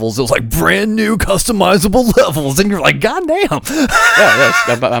customizable levels. It was like brand new customizable levels. And you're like, God damn. Yeah,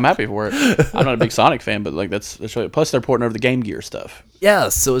 I'm happy for it. I'm not a big Sonic fan, but like that's really, plus they're porting over the Game Gear stuff. Yeah,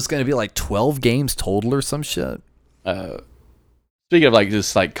 so it's going to be like 12 games total or some shit. Speaking of like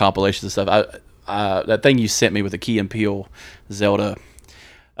just like compilations and stuff, that thing you sent me with the Key and Peele Zelda,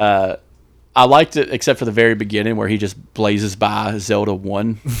 I liked it except for the very beginning where he just blazes by Zelda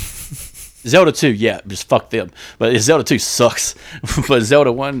 1. Zelda 2, yeah, just fuck them. But Zelda 2 sucks. But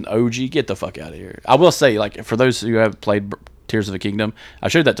Zelda 1 OG, get the fuck out of here. I will say, like, for those who have played Tears of the Kingdom, I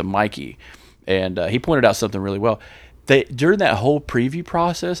showed that to Mikey, and he pointed out something really well. During that whole preview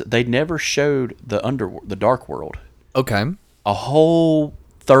process, they never showed the Dark World. Okay. A whole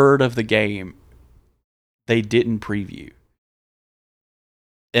third of the game they didn't preview.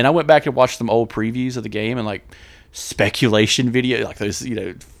 And I went back and watched some old previews of the game and like speculation video, like those,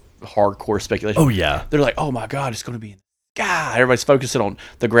 hardcore speculation. Oh yeah. They're like, oh my God, it's going to be in the sky. Everybody's focusing on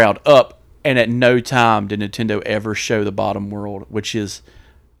the ground up. And at no time did Nintendo ever show the bottom world, which is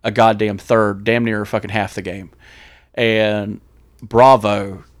a goddamn third, damn near fucking half the game. And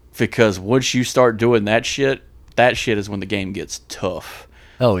bravo, because once you start doing that shit is when the game gets tough.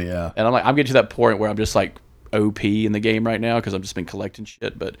 Oh yeah. And I'm getting to that point where I'm just like OP in the game right now because I've just been collecting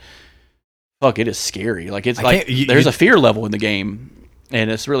shit. But fuck, it is scary. Like it's there's a fear level in the game, and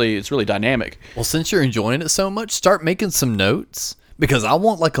it's really dynamic. Well, since you're enjoying it so much, start making some notes. Because I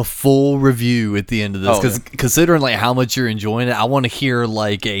want like a full review at the end of this. Because considering like how much you're enjoying it, I want to hear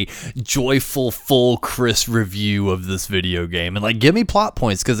like a joyful, full, crisp review of this video game. And like give me plot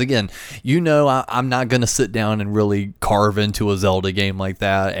points. Because again, I'm not going to sit down and really carve into a Zelda game like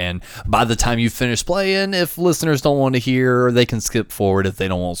that. And by the time you finish playing, if listeners don't want to hear, they can skip forward if they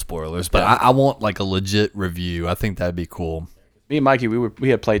don't want spoilers. But I want like a legit review. I think that'd be cool. Me and Mikey, we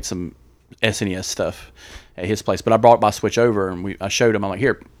had played some SNES stuff at his place, but I brought my Switch over and I showed him. I'm like,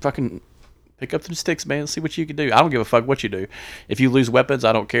 here, fucking pick up them sticks, man. See what you can do. I don't give a fuck what you do. If you lose weapons,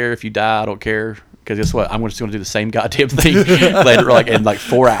 I don't care. If you die, I don't care. Because guess what? I'm just going to do the same goddamn thing later, in like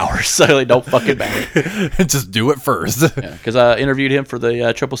 4 hours. So it don't fucking matter. Just do it first. Yeah, because I interviewed him for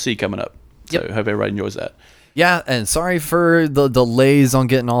the Triple C coming up. So hope everybody enjoys that. Yeah, and sorry for the delays on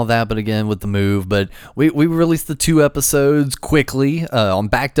getting all that, but again, with the move. But we released the 2 episodes quickly on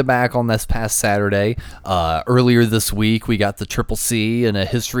back-to-back on this past Saturday. Earlier this week, we got the Triple C and a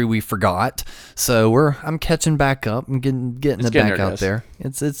History We Forgot. So I'm catching back up and getting it back out there.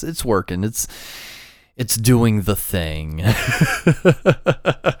 It's working. It's doing the thing.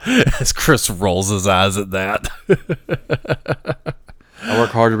 As Chris rolls his eyes at that. I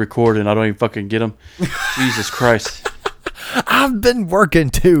work hard to record and I don't even fucking get them. Jesus Christ. I've been working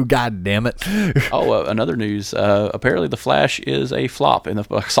too, god damn it. Another news. Apparently The Flash is a flop in the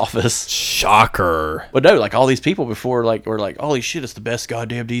box office. Shocker. But no, like all these people before were like, holy shit, it's the best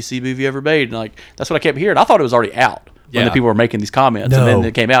goddamn DC movie ever made. And like, that's what I kept hearing. I thought it was already out when the people were making these comments. No. And then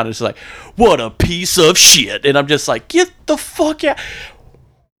it came out and it's like, what a piece of shit. And I'm just like, get the fuck out.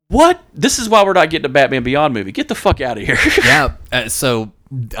 What? This is why we're not getting a Batman Beyond movie. Get the fuck out of here. Yeah. So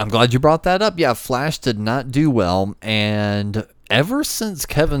I'm glad you brought that up. Yeah, Flash did not do well. And ever since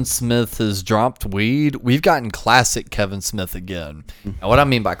Kevin Smith has dropped weed, we've gotten classic Kevin Smith again. And what I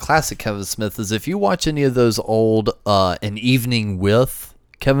mean by classic Kevin Smith is if you watch any of those old An Evening With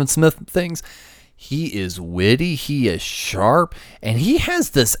Kevin Smith things, he is witty, he is sharp, and he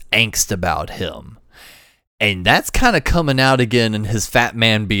has this angst about him. And that's kind of coming out again in his Fat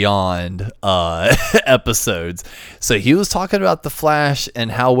Man Beyond episodes. So he was talking about The Flash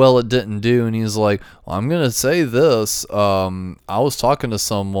and how well it didn't do. And he was like, well, I'm going to say this. I was talking to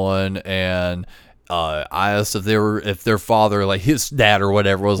someone and I asked if their father, like his dad or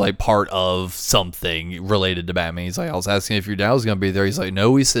whatever, was like part of something related to Batman. He's like, I was asking if your dad was going to be there. He's like,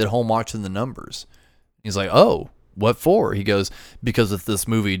 no, he's at home watching the numbers. He's like, oh. What for? He goes, because if this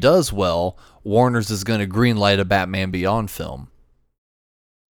movie does well, Warner's is going to greenlight a Batman Beyond film.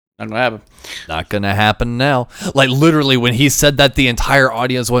 Not going to happen. Not going to happen now. Like literally when he said that, the entire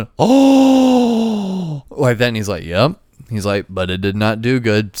audience went, oh, like that. And he's like, yep. He's like, but it did not do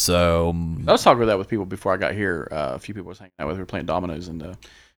good. So I was talking about that with people before I got here. A few people I was hanging out with. We were playing dominoes and talking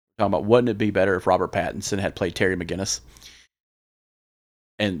about wouldn't it be better if Robert Pattinson had played Terry McGinnis?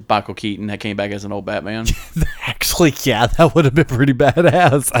 And Michael Keaton that came back as an old Batman. Actually, yeah, that would have been pretty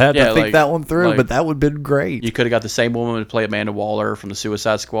badass. I had to think that one through, but that would have been great. You could have got the same woman to play Amanda Waller from the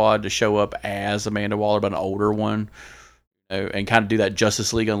Suicide Squad to show up as Amanda Waller, but an older one. and kind of do that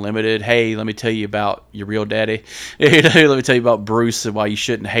Justice League Unlimited. Hey, let me tell you about your real daddy. Let me tell you about Bruce and why you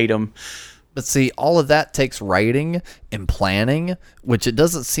shouldn't hate him. But see, all of that takes writing and planning, which it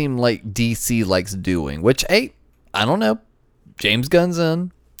doesn't seem like DC likes doing. Which, hey, I don't know. James Gunn's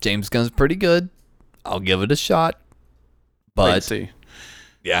in. James Gunn's pretty good. I'll give it a shot. But see.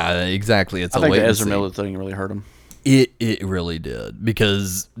 Yeah, exactly. It's I a think wait the and Ezra see. Miller thing really hurt him. It really did,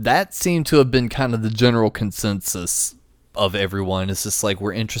 because that seemed to have been kind of the general consensus of everyone. It's just like,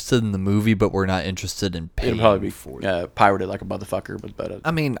 we're interested in the movie, but we're not interested in paying It'll probably for be it. pirated like a motherfucker. But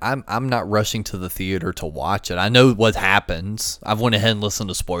I mean, I'm not rushing to the theater to watch it. I know what happens. I've went ahead and listened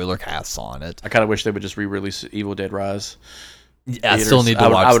to spoiler casts on it. I kind of wish they would just re-release Evil Dead Rise. Yeah, I still need to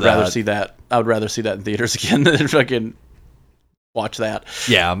watch that. I would rather see that. I would rather see that in theaters again than fucking watch that.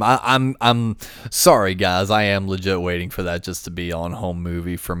 Yeah, I'm sorry, guys. I am legit waiting for that just to be on home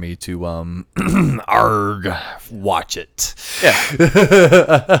movie for me to watch it. Yeah,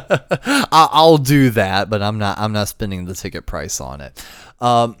 I'll do that, but I'm not spending the ticket price on it.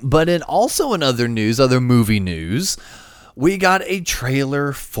 But in other movie news, we got a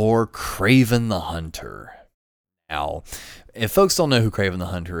trailer for Kraven the Hunter. Now, if folks don't know who Kraven the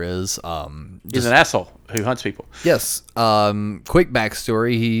Hunter is, he's an asshole who hunts people. Yes. Quick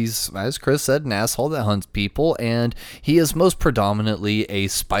backstory. He's, as Chris said, an asshole that hunts people, and he is most predominantly a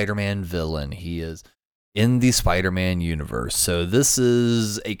Spider-Man villain. He is in the Spider-Man universe. So this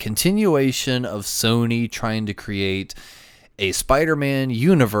is a continuation of Sony trying to create a Spider-Man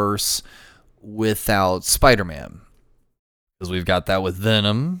universe without Spider-Man. Because we've got that with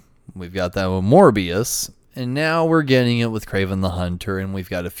Venom, we've got that with Morbius, and now we're getting it with Kraven the Hunter, and we've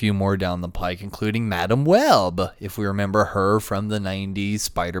got a few more down the pike, including Madam Web, if we remember her from the 90s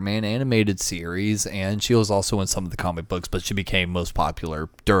Spider-Man animated series, and she was also in some of the comic books, but she became most popular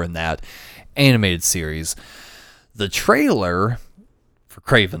during that animated series. The trailer for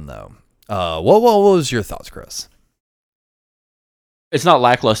Kraven, though, what was your thoughts, Chris? It's not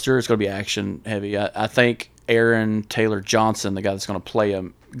lackluster. It's going to be action heavy. I think Aaron Taylor Johnson, the guy that's going to play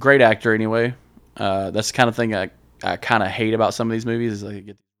him, great actor anyway. That's the kind of thing I kind of hate about some of these movies, is like,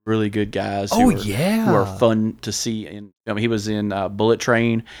 get really good guys who are fun to see. And I mean, he was in Bullet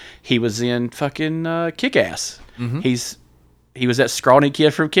Train. He was in fucking Kick-Ass. Mm-hmm. He was that scrawny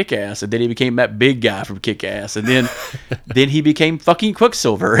kid from Kick-Ass, and then he became that big guy from Kick-Ass, and then then he became fucking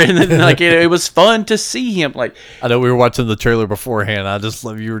Quicksilver, and then like it was fun to see him. Like, I know we were watching the trailer beforehand. I just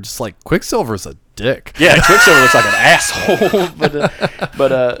love you were just like, Quicksilver's a dick. Yeah, Quicksilver looks like an asshole.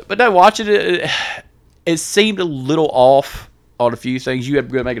 but no, watching it, it seemed a little off on a few things. You had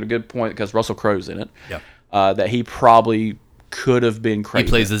making a good point because Russell Crowe's in it. Yeah, that he probably could have been Kraven. He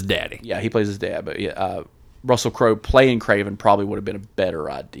plays his daddy. Yeah, he plays his dad, but yeah. Russell Crowe playing Kraven probably would have been a better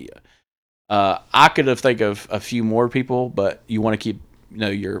idea. I could have think of a few more people, but you want to keep,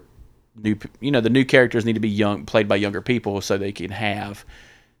 your new, the new characters need to be played by younger people so they can have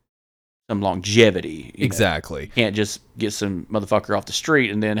some longevity. Exactly. You can't just get some motherfucker off the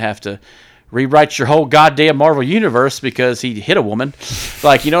street and then have to rewrite your whole goddamn Marvel universe because he hit a woman.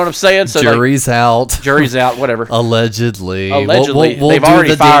 Like, you know what I'm saying? So jury's out. Jury's out, whatever. Allegedly. We'll they've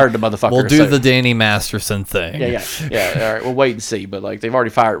already fired the motherfucker. We'll do the Danny Masterson thing. Yeah. All right, we'll wait and see. But, like, they've already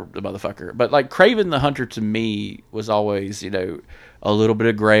fired the motherfucker. But, like, Kraven the Hunter to me was always, a little bit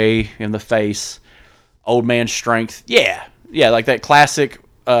of gray in the face, old man strength. Yeah, like that classic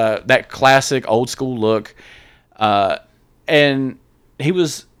old school look. And he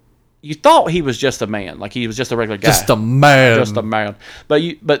was... You thought he was just a man, like he was just a regular guy. Just a man.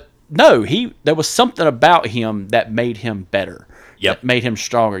 But no, there was something about him that made him better. Yep. That made him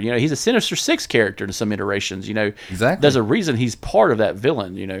stronger. He's a Sinister Six character in some iterations. Exactly. There's a reason he's part of that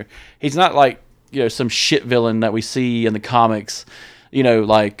villain. He's not like some shit villain that we see in the comics.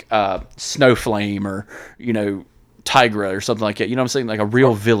 Like Snowflame or Tigra or something like that. You know what I'm saying? Like a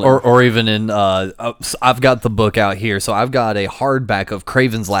real villain. Or even in, I've got the book out here, so I've got a hardback of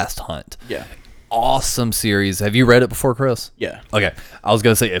Kraven's Last Hunt. Yeah. Awesome series. Have you read it before, Chris? Yeah. Okay. I was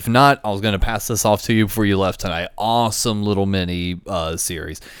going to say, if not, I was going to pass this off to you before you left tonight. Awesome little mini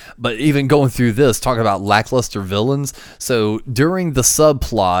series. But even going through this, talking about lackluster villains. So during the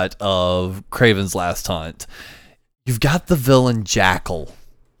subplot of Kraven's Last Hunt, you've got the villain Jackal.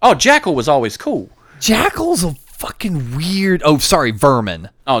 Oh, Jackal was always cool. Jackal's a fucking weird. Oh, sorry, Vermin.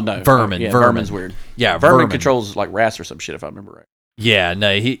 Oh no, Vermin. Vermin's weird. Yeah, Vermin controls like rats or some shit if I remember right. Yeah,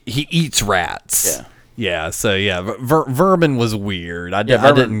 no, he eats rats. Yeah, so Vermin was weird.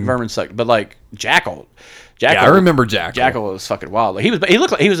 Vermin sucked, but like Jackal. Yeah, I remember Jackal. Jackal was fucking wild. Like, he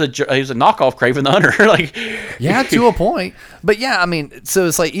looked like he was a knockoff Kraven the Hunter. Like, yeah, to a point. But yeah, I mean, so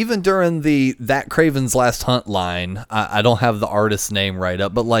it's like even during that Kraven's Last Hunt line, I don't have the artist's name right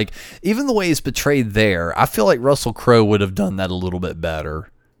up, but like even the way he's portrayed there, I feel like Russell Crowe would have done that a little bit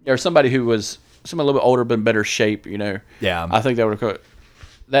better. Or somebody a little bit older but in better shape, Yeah, I think that would have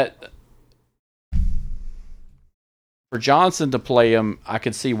that. For Johnson to play him, I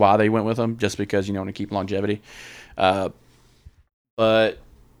can see why they went with him, just because, to keep longevity. But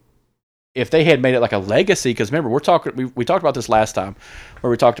if they had made it like a legacy, because remember, we talked about this last time,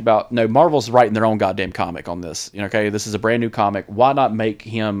 where we talked about, Marvel's writing their own goddamn comic on this. Okay, this is a brand new comic. Why not make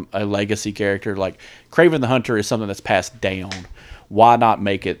him a legacy character? Like, Kraven the Hunter is something that's passed down. Why not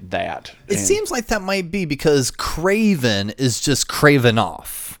make it that? It seems like that might be because Kraven is just Kraven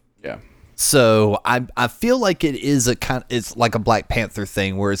off. Yeah. So I feel like it's like a Black Panther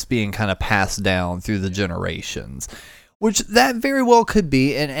thing where it's being kind of passed down through the generations, which that very well could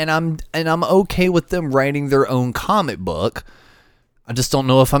be, and I'm okay with them writing their own comic book. I just don't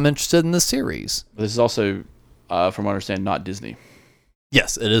know if I'm interested in the series. This is also, from what I understand, not Disney.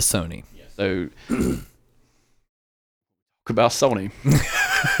 Yes, it is Sony. So about Sony.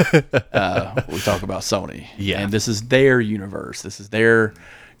 We talk about Sony. Yeah, and this is their universe. This is their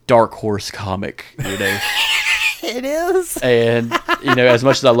Dark Horse comic, It is. And as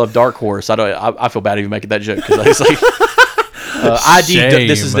much as I love Dark Horse, I feel bad even making that joke, because it's like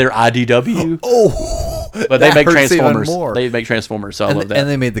this is their IDW. Oh, but they make Transformers. They make Transformers, so I love that. And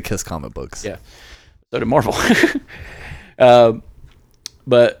they made the Kiss comic books. Yeah, so did Marvel.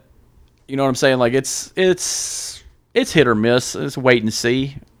 But you know what I'm saying? Like, it's hit or miss. It's wait and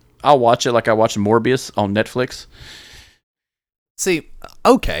see. I'll watch it like I watch Morbius on Netflix. See,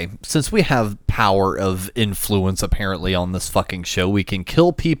 okay, since we have power of influence apparently on this fucking show, we can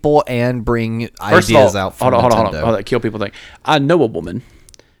kill people and bring ideas out from Nintendo. Hold on, that kill people thing. I know a woman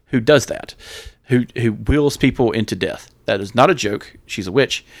who does that, who wills people into death. That is not a joke. She's a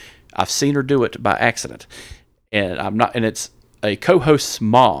witch. I've seen her do it by accident, and it's a co-host's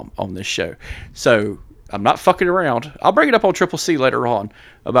mom on this show. So I'm not fucking around. I'll bring it up on Triple C later on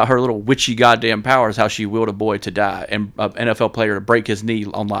about her little witchy goddamn powers, how she willed a boy to die and an NFL player to break his knee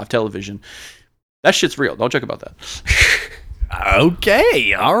on live television. That shit's real. Don't joke about that.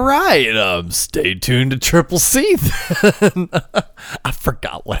 Okay, all right. Stay tuned to Triple C then. I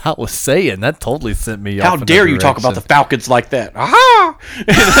forgot what I was saying. That totally sent me off. How dare you talk about the Falcons like that? Aha!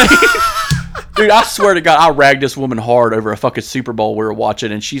 Dude, I swear to God, I ragged this woman hard over a fucking Super Bowl we were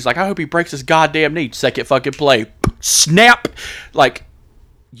watching, and she's like, I hope he breaks his goddamn knee. Second fucking play. Snap! Like,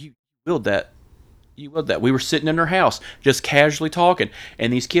 you willed that. You willed that. We were sitting in her house, just casually talking,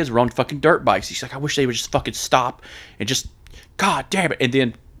 and these kids were on fucking dirt bikes. She's like, I wish they would just fucking stop and just, God damn it. And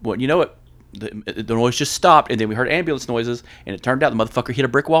then, well, you know what? The noise just stopped, and then we heard ambulance noises, and it turned out the motherfucker hit a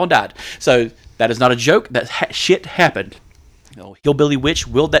brick wall and died. So, that is not a joke. That shit happened. Hillbilly witch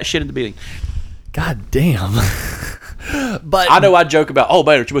willed that shit into being. God damn. But I know I joke about, oh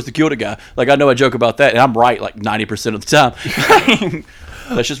man, she must have killed a guy. Like, I know I joke about that, and I'm right like 90% of the time.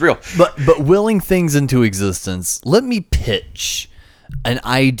 That's just real. But willing things into existence, let me pitch an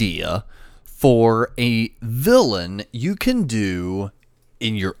idea for a villain you can do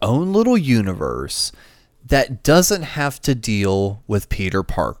in your own little universe that doesn't have to deal with Peter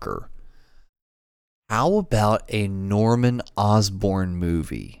Parker. How about a Norman Osborn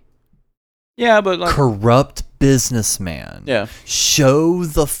movie? Yeah, but like, corrupt businessman. Yeah. Show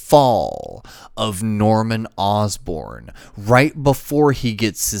the fall of Norman Osborn right before he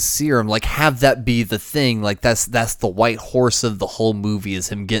gets his serum. Like, have that be the thing. Like, that's the white horse of the whole movie, is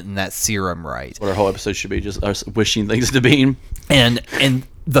him getting that serum right. What our whole episode should be, just us wishing things to be. And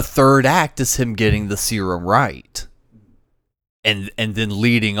the third act is him getting the serum right. And then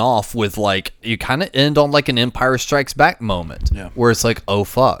leading off with, like, you kind of end on like an Empire Strikes Back moment. Yeah. Where it's like, oh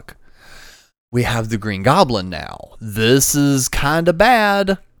fuck, we have the Green Goblin now. This is kind of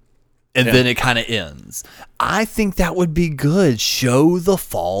bad. And then it kind of ends. I think that would be good. Show the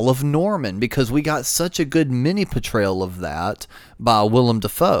fall of Norman, because we got such a good mini portrayal of that by Willem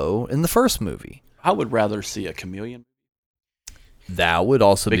Dafoe in the first movie. I would rather see a chameleon. That would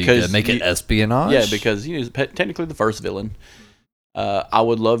also be good. Make it espionage. Yeah, because he's technically the first villain. I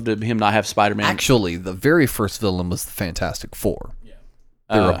would love him not have Spider-Man. Actually, the very first villain was the Fantastic Four. Yeah.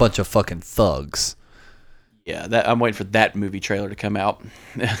 They were a bunch of fucking thugs. Yeah, I'm waiting for that movie trailer to come out.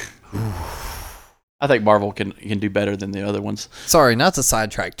 I think Marvel can do better than the other ones. Sorry, not to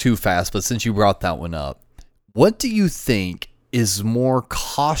sidetrack too fast, but since you brought that one up, what do you think is more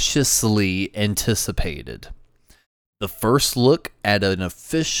cautiously anticipated? The first look at an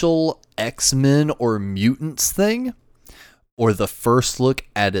official X-Men or Mutants thing, or the first look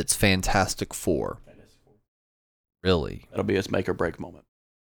at its Fantastic Four? Really? That'll be its make or break moment.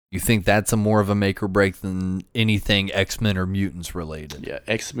 You think that's a more of a make or break than anything X-Men or Mutants related? Yeah,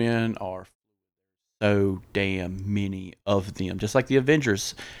 X-Men are so damn many of them. Just like the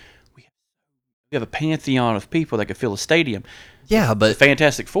Avengers, we have a pantheon of people that could fill a stadium. Yeah, but the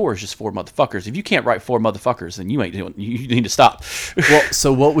Fantastic Four is just 4 motherfuckers. If you can't write 4 motherfuckers, then you ain't doing. You need to stop. Well,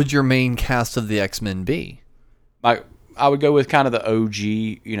 so what would your main cast of the X-Men be? I would go with kind of the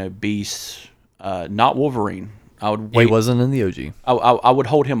OG, Beast, not Wolverine. I would wait. He wasn't in the OG. I would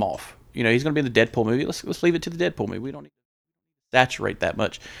hold him off. He's going to be in the Deadpool movie. Let's leave it to the Deadpool movie. We don't need to saturate that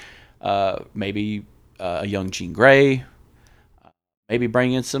much. Maybe a young Jean Grey. Maybe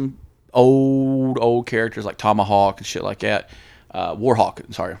bring in some old characters like Tomahawk and shit like that.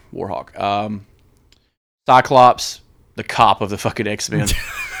 Warhawk. Cyclops, the cop of the fucking X-Men.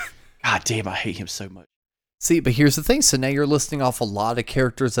 God damn, I hate him so much. See, but here's the thing. So now you're listing off a lot of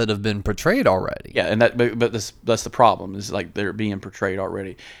characters that have been portrayed already. Yeah, and that's the problem. Is like they're being portrayed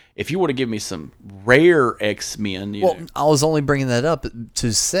already. If you were to give me some rare X-Men, I was only bringing that up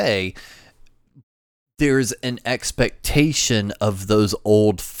to say there's an expectation of those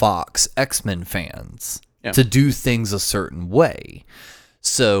old Fox X-Men fans to do things a certain way.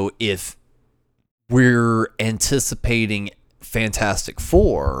 So if we're anticipating Fantastic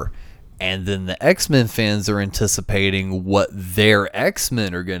Four, and then the X-Men fans are anticipating what their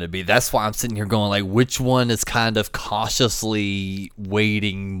X-Men are going to be. That's why I'm sitting here going, like, which one is kind of cautiously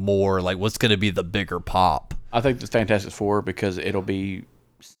waiting more? Like, what's going to be the bigger pop? I think the Fantastic Four, because it'll be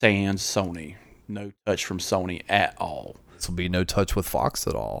sans Sony. No touch from Sony at all. This will be no touch with Fox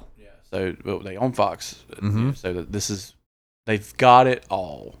at all. Yeah. So they own Fox. Mm-hmm. So that they've got it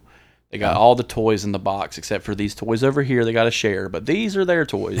all. They got all the toys in the box, except for these toys over here. They got to share, but these are their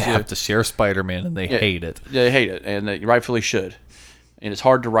toys. They have to share Spider-Man, and they hate it. They hate it, and they rightfully should. And it's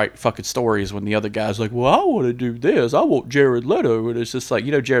hard to write fucking stories when the other guy's like, well, I want to do this. I want Jared Leto. And it's just like,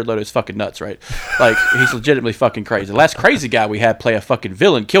 Jared Leto's fucking nuts, right? Like, he's legitimately fucking crazy. The last crazy guy we had play a fucking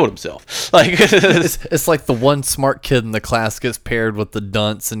villain killed himself. Like, it's like the one smart kid in the class gets paired with the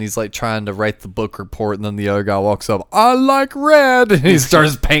dunce, and he's like trying to write the book report, and then the other guy walks up, I like red, and he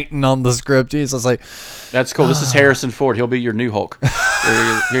starts painting on the script. He's just like, that's cool. This is Harrison Ford. He'll be your new Hulk.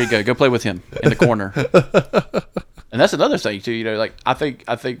 Here you go. Go play with him in the corner. And that's another thing too, like I think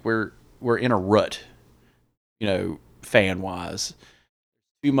we're in a rut, fan wise.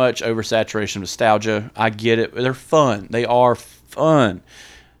 Too much oversaturation of nostalgia. I get it. They're fun. They are fun.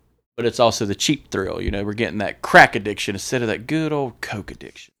 But it's also the cheap thrill, we're getting that crack addiction instead of that good old Coke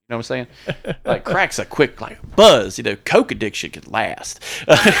addiction. You know what I'm saying? Like crack's a quick buzz, Coke addiction can last.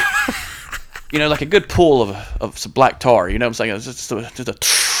 Like a good pull of some black tar, you know what I'm saying? It's just a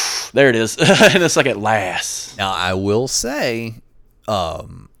there it is. And it's like it lasts. Now, I will say, there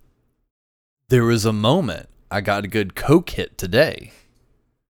was a moment I got a good Coke hit today.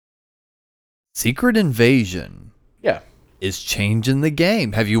 Secret Invasion is changing the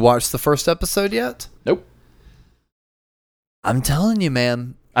game. Have you watched the first episode yet? Nope. I'm telling you,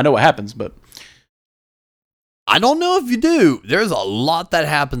 man. I know what happens, but I don't know if you do. There's a lot that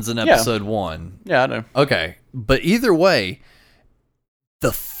happens in episode 1. Yeah, I know. Okay. But either way,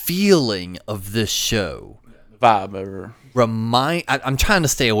 the feeling of this show, vibe, I'm trying to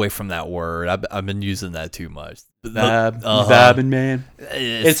stay away from that word. I've been using that too much. Vibing, man.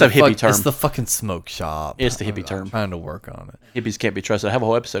 It's a hippie term. It's the fucking smoke shop. It's the hippie term. I'm trying to work on it. Hippies can't be trusted. I have a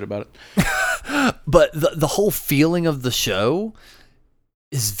whole episode about it. But the whole feeling of the show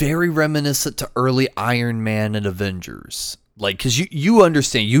is very reminiscent to early Iron Man and Avengers. Like, because you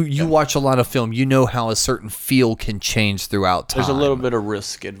understand, you watch a lot of film, you know how a certain feel can change throughout time. There's a little bit of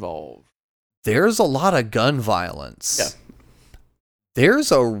risk involved. There's a lot of gun violence. Yeah.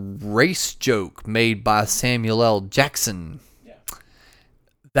 There's a race joke made by Samuel L. Jackson. Yeah.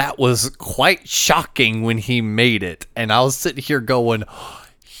 That was quite shocking when he made it. And I was sitting here going,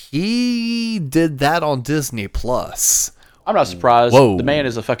 he did that on Disney Plus. I'm not surprised. Whoa. The man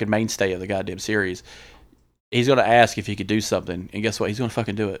is a fucking mainstay of the goddamn series. He's going to ask if he could do something, and guess what? He's going to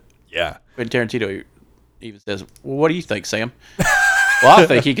fucking do it. Yeah. Quentin Tarantino even says, well, what do you think, Sam? Well, I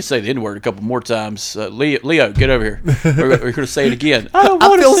think he could say the N-word a couple more times. Leo, get over here. We're going to say it again.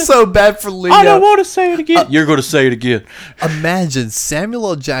 I feel so bad for Leo. I don't want to say it again. You're going to say it again. Imagine Samuel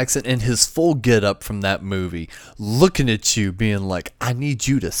L. Jackson in his full get-up from that movie looking at you being like, I need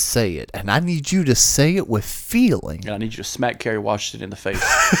you to say it, and I need you to say it with feeling. And I need you to smack Kerry Washington in the face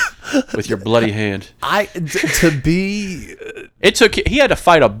with your bloody hand. He had to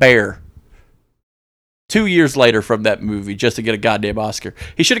fight a bear 2 years later from that movie just to get a goddamn Oscar.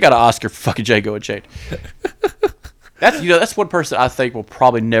 He should have got an Oscar for fucking Django Unchained. That's one person I think will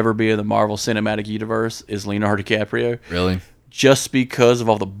probably never be in the Marvel Cinematic Universe is Leonardo DiCaprio. Really? Just because of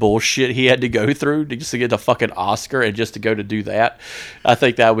all the bullshit he had to go through just to get the fucking Oscar and just to go to do that. I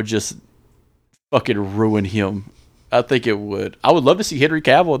think that would just fucking ruin him. I think it would. I would love to see Henry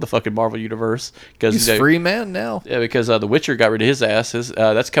Cavill in the fucking Marvel Universe. He's free man now. Yeah, because The Witcher got rid of his ass.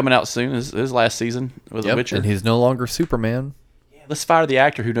 That's coming out soon. His last season with The Witcher. And he's no longer Superman. Yeah, let's fire the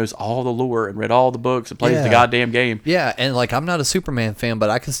actor who knows all the lore and read all the books and plays the goddamn game. Yeah, and like I'm not a Superman fan, but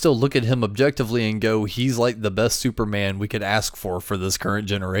I can still look at him objectively and go, he's like the best Superman we could ask for this current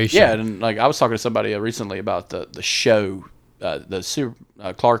generation. Yeah, and like I was talking to somebody recently about the show, the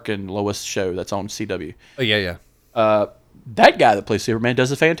Clark and Lois show that's on CW. Oh, yeah. That guy that plays Superman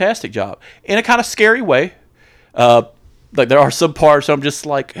does a fantastic job in a kind of scary way. Like there are some parts I'm just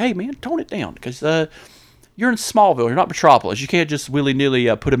like, hey man, tone it down because you're in Smallville, you're not Metropolis. You can't just willy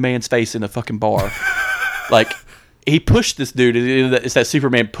nilly put a man's face in a fucking bar. Like he pushed this dude. It's that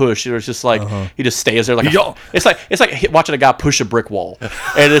Superman push. It was just like he just stands there like it's like watching a guy push a brick wall,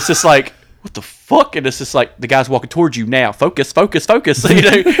 and it's just like. What the fuck? And it's just like the guy's walking towards you now. Focus. You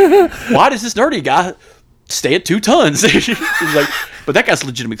know? Why does this nerdy guy stay at 2 tons? Like, but that guy's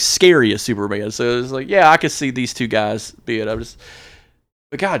legitimately scary as Superman. So it's like, yeah, I could see these two guys being.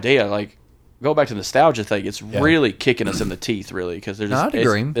 But goddamn, like go back to the nostalgia thing. It's really kicking us in the teeth, really, because there's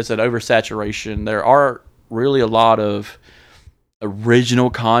it's an oversaturation. There are really a lot of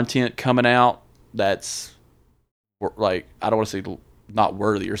original content coming out that's like I don't want to say not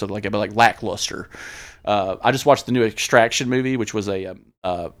worthy or something like that, but like lackluster. I just watched the new Extraction movie, which was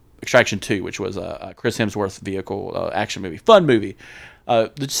Extraction 2, which was a Chris Hemsworth vehicle action movie. Fun movie.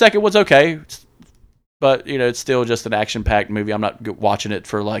 The second one's okay, but you know it's still just an action-packed movie. I'm not watching it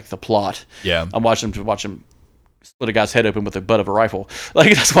for like the plot. Yeah, I'm watching to watch him split a guy's head open with the butt of a rifle.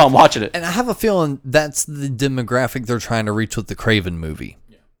 Like that's why I'm watching it. And I have a feeling that's the demographic they're trying to reach with the Kraven movie.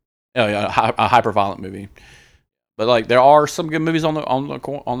 Yeah, a hyper-violent movie. But like there are some good movies on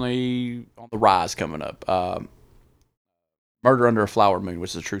the rise coming up. Murder Under a Flower Moon,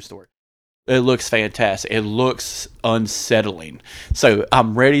 which is a true story. It looks fantastic. It looks unsettling. So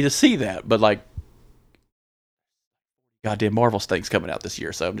I'm ready to see that. But like, goddamn Marvel's things coming out this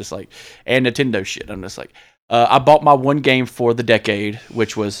year. So I'm just like, and Nintendo shit. I'm just like, I bought my one game for the decade,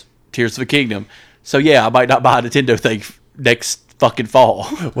 which was Tears of the Kingdom. So yeah, I might not buy a Nintendo thing next fucking fall.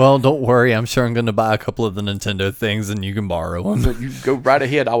 Well, don't worry. I'm sure I'm going to buy a couple of the Nintendo things and you can borrow them. You go right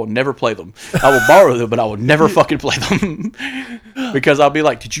ahead. I will never play them. I will borrow them, but I will never fucking play them. Because I'll be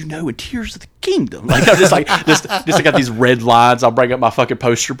like, did you know in Tears of the Kingdom? Like, I'm just like, I got these red lines. I'll bring up my fucking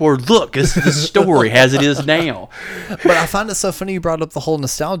poster board. Look, this is the story as it is now. But I find it so funny you brought up the whole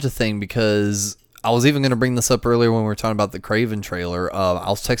nostalgia thing because I was even going to bring this up earlier when we were talking about the Kraven trailer. I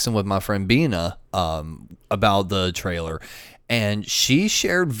was texting with my friend Bina about the trailer. And she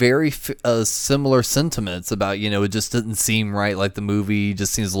shared very similar sentiments about, it just didn't seem right. Like the movie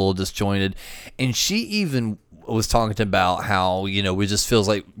just seems a little disjointed. And she even was talking about how, it just feels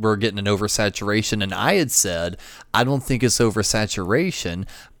like we're getting an oversaturation. And I had said, I don't think it's oversaturation.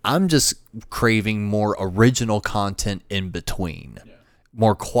 I'm just craving more original content in between. Yeah.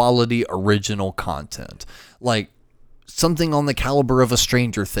 More quality original content. Like, something on the caliber of a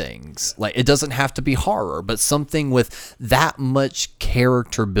Stranger Things. Like, it doesn't have to be horror, but something with that much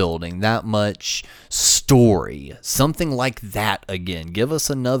character building, that much story, something like that again. Give us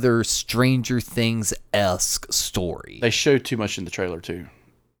another Stranger Things-esque story. They showed too much in the trailer, too.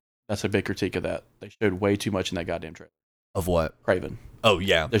 That's a big critique of that. They showed way too much in that goddamn trailer. Of what? Kraven. Oh,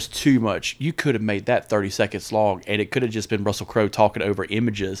 yeah. There's too much. You could have made that 30 seconds long, and it could have just been Russell Crowe talking over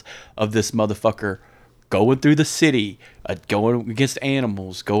images of this motherfucker going through the city, going against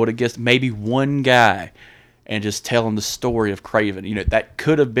animals, going against maybe one guy, and just telling the story of Kraven. That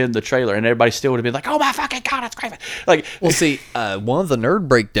could have been the trailer, and everybody still would have been like, "Oh my fucking god, it's Kraven!" Like, well, see, one of the nerd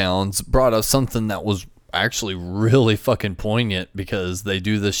breakdowns brought up something that was actually really fucking poignant because they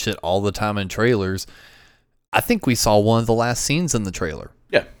do this shit all the time in trailers. I think we saw one of the last scenes in the trailer.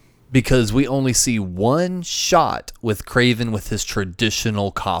 Yeah. because we only see one shot with Kraven with his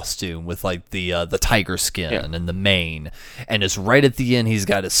traditional costume with like the tiger skin and the mane, and it's right at the end. He's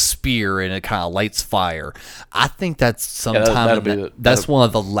got a spear and it kind of lights fire. I think that's sometime. That's one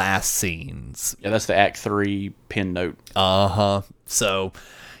of the last scenes. Yeah, that's the Act 3 pin note. So,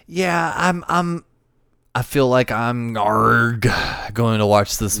 yeah, I feel like I'm going to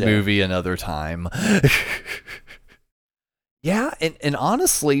watch this movie another time. Yeah, and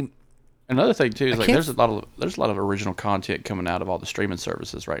honestly, another thing too is like there's a lot of original content coming out of all the streaming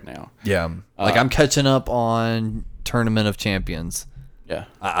services right now. Yeah, like I'm catching up on Tournament of Champions. Yeah,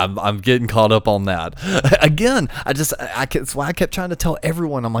 I'm getting caught up on that. Again, that's why I kept trying to tell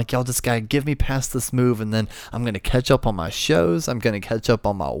everyone. I'm like, y'all just gotta give me past this move, and then I'm gonna catch up on my shows. I'm gonna catch up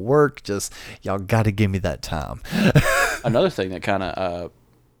on my work. Just y'all gotta give me that time. Another thing that kind of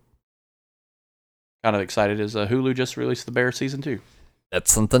excited is Hulu just released The Bear season 2. That's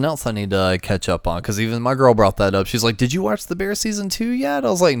something else I need to catch up on, because even my girl brought that up. She's like, "Did you watch The Bear season 2 yet?" I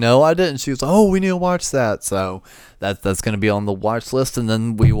was like, "No, I didn't." She was like, "Oh, we need to watch that." So that's going to be on the watch list, and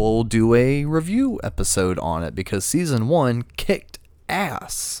then we will do a review episode on it, because season 1 kicked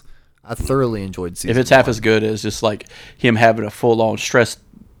ass. I thoroughly enjoyed season 1. If it's half as good as just like him having a full-on stress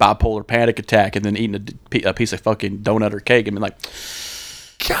bipolar panic attack and then eating a piece of fucking donut or cake and being like,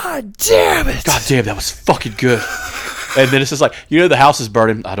 "God damn it! God damn, that was fucking good." And then it's just like, the house is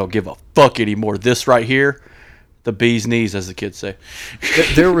burning. I don't give a fuck anymore. This right here, the bee's knees, as the kids say.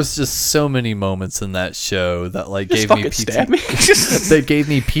 There was just so many moments in that show that like gave me they gave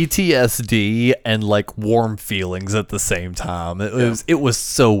me PTSD and like warm feelings at the same time. It was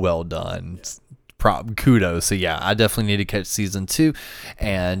so well done. Kudos. So yeah, I definitely need to catch season 2.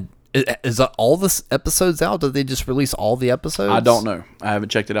 And is all the episodes out? Did they just release all the episodes? I don't know. I haven't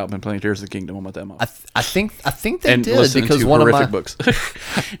checked it out. I've been playing Tears of the Kingdom on my time off. I think they did, because one of my books.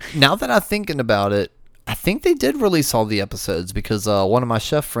 Now that I'm thinking about it, I think they did release all the episodes, because one of my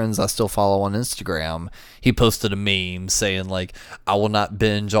chef friends I still follow on Instagram, he posted a meme saying like, "I will not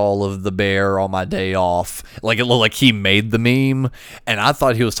binge all of The Bear on my day off." Like it looked like he made the meme, and I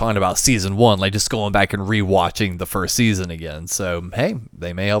thought he was talking about season 1, like just going back and rewatching the first season again. So hey,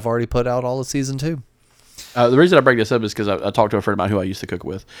 they may have already put out all of season 2. The reason I bring this up is because I talked to a friend of mine who I used to cook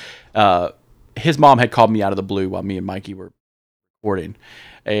with. His mom had called me out of the blue while me and Mikey were recording.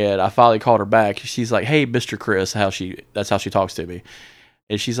 And I finally called her back. She's like, "Hey, Mr. Chris," that's how she talks to me.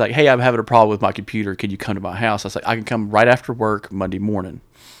 And she's like, "Hey, I'm having a problem with my computer. Can you come to my house?" I was like, "I can come right after work Monday morning."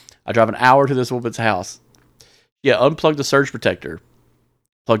 I drive an hour to this woman's house. Yeah, unplugged the surge protector,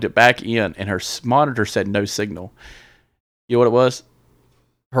 plugged it back in, and her monitor said no signal. You know what it was?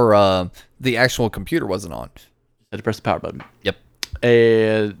 Her the actual computer wasn't on. I had to press the power button. Yep.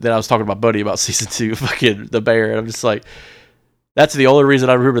 And then I was talking to my buddy about season 2, fucking The Bear, and I'm just like, that's the only reason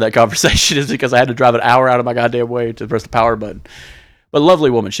I remember that conversation, is because I had to drive an hour out of my goddamn way to press the power button. But lovely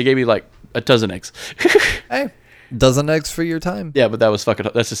woman. She gave me like a dozen eggs. Hey, dozen eggs for your time. Yeah, but that's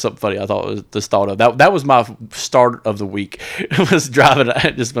just something funny I thought was the start of. That was my start of the week. It was driving. I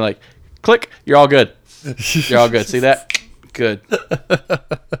had just been like, click, you're all good. You're all good. See that? Good.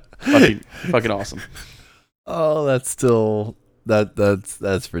 fucking awesome. Oh, that's still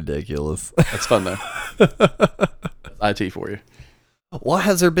that's ridiculous. That's fun though. That's IT for you. Well,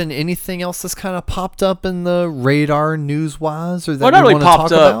 has there been anything else that's kind of popped up in the radar news-wise, or that not we really want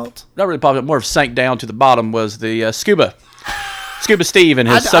to talk about? Not really popped up. More of sank down to the bottom was the Scuba Steve and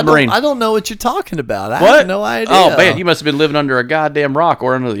his submarine. I don't know what you're talking about. I have no idea. Oh, man, you must have been living under a goddamn rock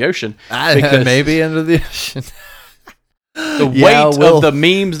or under the ocean. Maybe under the ocean. The weight of the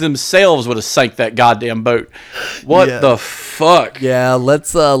memes themselves would have sank that goddamn boat. What the fuck? Yeah,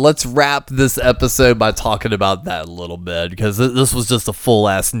 let's wrap this episode by talking about that a little bit, because this was just a full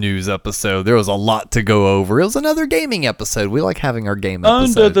ass news episode. There was a lot to go over. It was another gaming episode. We like having our game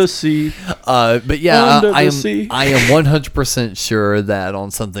episodes. Under the sea. But yeah, I am 100% sure that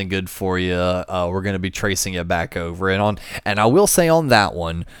on Something Good For You, we're going to be tracing it back over, and I will say on that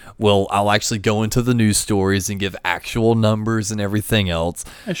one, I'll actually go into the news stories and give actual numbers and everything else.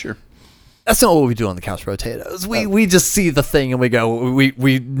 Yeah, sure. That's not what we do on the Couch Potatoes. We just see the thing and we go,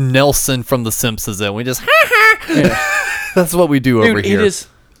 we Nelson from The Simpsons, and we just, ha. That's what we do over here. It is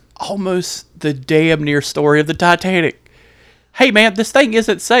almost the damn near story of the Titanic. Hey, man, this thing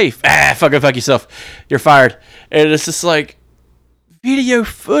isn't safe. Fuck yourself. You're fired. And it's just like video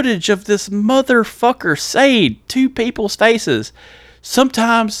footage of this motherfucker saying to people's faces,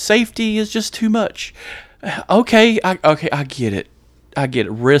 sometimes safety is just too much. Okay, I get it.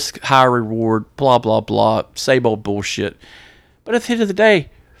 Risk, high reward, blah, blah, blah. Same old bullshit. But at the end of the day,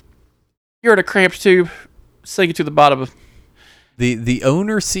 you're in a cramped tube, sinking to the bottom of The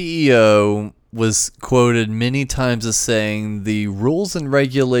owner CEO was quoted many times as saying the rules and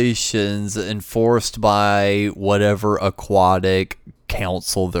regulations enforced by whatever aquatic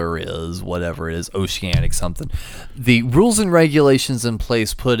council there is, whatever it is, oceanic something. The rules and regulations in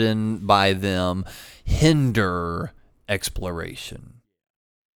place put in by them hinder exploration.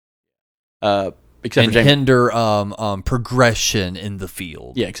 Except and for James, hinder progression in the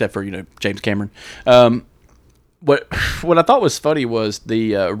field. Yeah, except for James Cameron. What I thought was funny was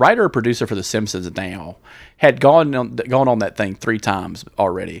the writer producer for The Simpsons now had gone on that thing 3 times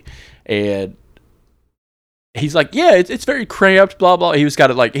already, and he's like, yeah, it's very cramped, blah blah. He was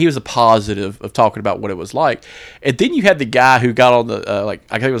a positive of talking about what it was like, and then you had the guy who got on the I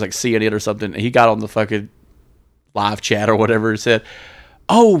think it was like CNN or something. And he got on the fucking live chat or whatever and said,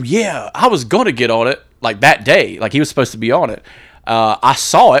 "Oh yeah, I was gonna get on it like that day, like he was supposed to be on it." I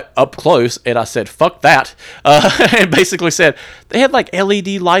saw it up close and I said, fuck that. And basically said they had like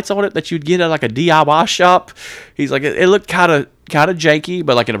LED lights on it that you'd get at like a DIY shop. He's like, it looked kind of janky,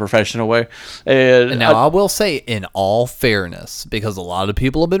 but like in a professional way. And now I will say, in all fairness, because a lot of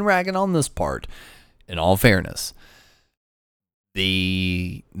people have been ragging on this part, in all fairness,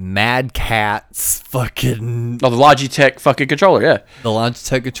 the Mad Catz fucking... Oh, the Logitech fucking controller, yeah. The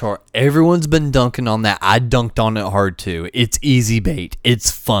Logitech controller. Everyone's been dunking on that. I dunked on it hard too. It's easy bait.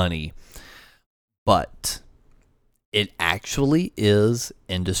 It's funny. But it actually is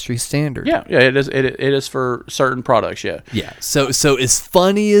industry standard. Yeah, it is. It is for certain products, yeah. Yeah, so as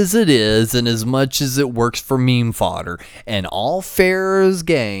funny as it is, and as much as it works for meme fodder, and all fair as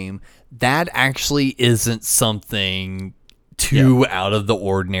game, that actually isn't something too out of the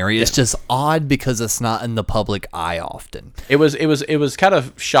ordinary. It's just odd because it's not in the public eye often. It was kind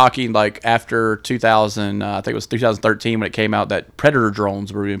of shocking, like after 2000, I think it was 2013 when it came out, that Predator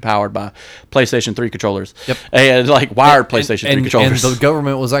drones were being powered by PlayStation 3 controllers. Yep. And like wired PlayStation 3 controllers. And the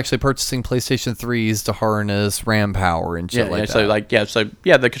government was actually purchasing PlayStation 3s to harness RAM power and shit like that. So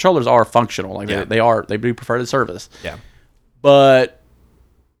the controllers are functional. Like they do prefer the service. Yeah. But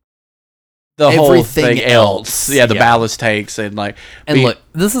the everything whole thing else. The ballast tanks and like... And look,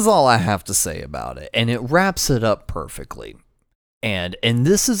 this is all I have to say about it, and it wraps it up perfectly. And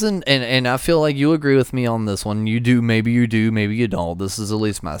this isn't... And I feel like you agree with me on this one. You do, maybe you don't. This is at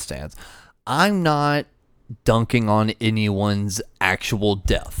least my stance. I'm not dunking on anyone's actual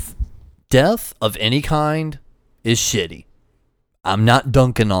death. Death of any kind is shitty. I'm not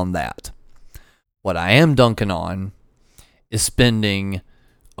dunking on that. What I am dunking on is spending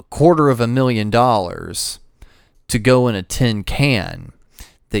 $250,000 to go in a tin can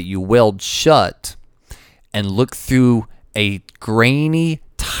that you weld shut and look through a grainy,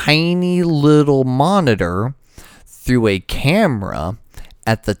 tiny little monitor through a camera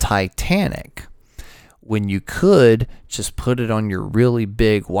at the Titanic, when you could just put it on your really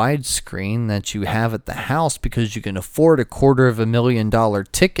big widescreen that you have at the house because you can afford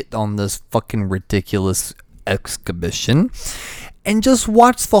 $250,000 ticket on this fucking ridiculous exhibition, and just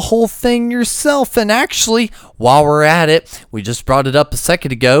watch the whole thing yourself. And actually, while we're at it, we just brought it up a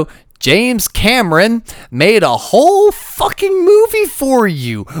second ago, James Cameron made a whole fucking movie for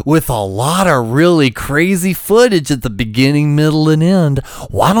you with a lot of really crazy footage at the beginning, middle, and end.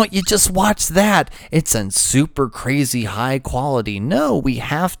 Why don't you just watch that? It's in super crazy high quality. No, we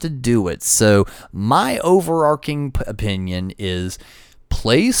have to do it. So my overarching opinion is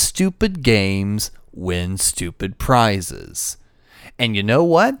play stupid games, win stupid prizes. And you know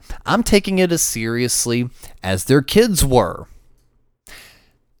what? I'm taking it as seriously as their kids were.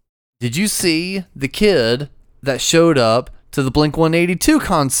 Did you see the kid that showed up to the Blink-182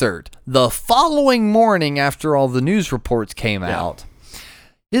 concert the following morning after all the news reports came out?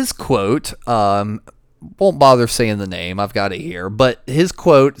 His quote, won't bother saying the name, I've got it here, but his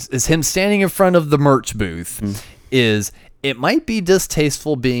quote is him standing in front of the merch booth is, "It might be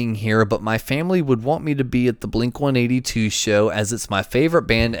distasteful being here, but my family would want me to be at the Blink-182 show as it's my favorite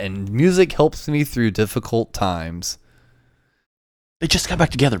band and music helps me through difficult times." They just got back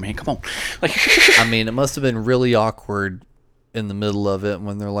together, man. Come on. Like, I mean, it must have been really awkward in the middle of it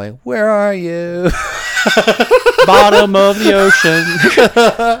when they're like, "Where are you?" Bottom of the ocean.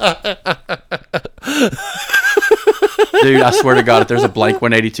 Dude, I swear to God, if there's a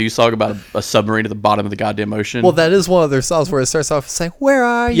Blink-182 song about a submarine at the bottom of the goddamn ocean. Well, that is one of their songs where it starts off saying, "Where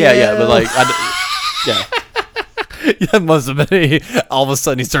are you?" Yeah, but like, yeah. That must have been, all of a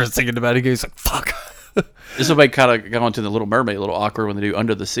sudden he starts thinking about it. He's like, fuck. This will make kind of go into the Little Mermaid, a little awkward when they do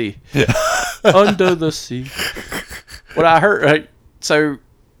Under the Sea. Yeah. Under the Sea. What I heard, right? So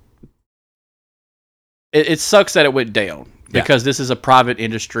it sucks that it went down because this is a private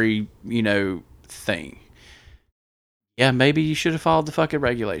industry, thing. yeah, maybe you should have followed the fucking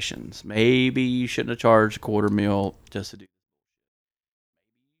regulations. Maybe you shouldn't have charged $250,000 just to do.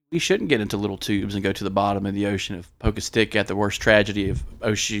 We shouldn't get into little tubes and go to the bottom of the ocean and poke a stick at the worst tragedy of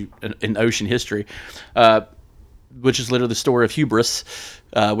ocean history, which is literally the story of hubris,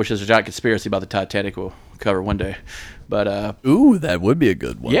 which is a giant conspiracy about the Titanic we'll cover one day. But ooh, that would be a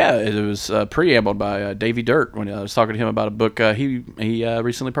good one. Yeah, it was preambled by Davy Dirt when I was talking to him about a book he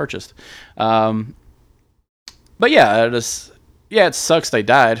recently purchased. But yeah, it sucks they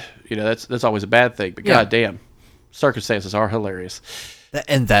died. That's always a bad thing. But goddamn, circumstances are hilarious.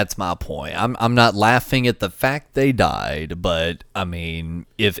 And that's my point. I'm not laughing at the fact they died, but I mean,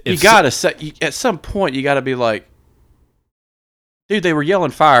 if you gotta say, at some point you gotta be like, dude, they were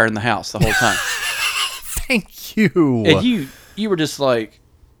yelling fire in the house the whole time. Thank you. And you were just like,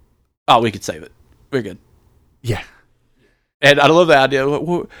 oh, we could save it. We're good. Yeah. And I love the idea.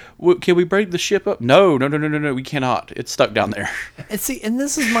 Can we break the ship up? No. We cannot. It's stuck down there. And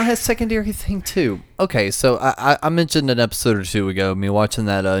this is my secondary thing too. Okay, so I mentioned an episode or two ago, me watching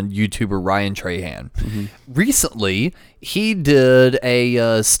that YouTuber Ryan Trahan. Mm-hmm. Recently, he did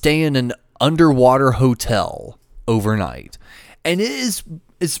a stay in an underwater hotel overnight. And it's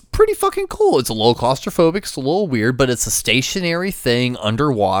pretty fucking cool. It's a little claustrophobic, it's a little weird, but it's a stationary thing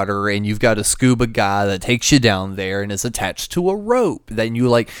underwater, and you've got a scuba guy that takes you down there and is attached to a rope. Then you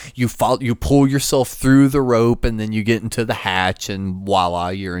pull yourself through the rope, and then you get into the hatch, and voila,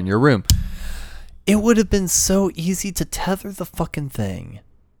 you're in your room. It would have been so easy to tether the fucking thing.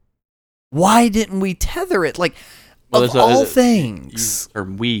 Why didn't we tether it? Like, of all things.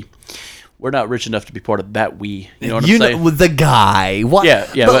 We're not rich enough to be part of that we. You know what I'm saying? With the guy. What?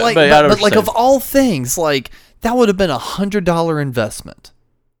 Yeah. But like of all things, like that would have been $100 investment.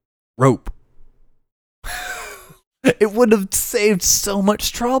 Rope. It would have saved so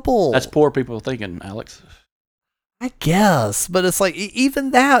much trouble. That's poor people thinking, Alex. I guess, but it's like even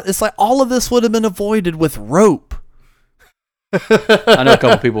that. It's like all of this would have been avoided with rope. I know a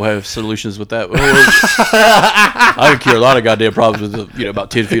couple people have solutions with that. I could cure a lot of goddamn problems with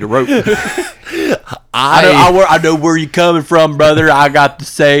about 10 feet of rope. I know where you're coming from, brother. I got the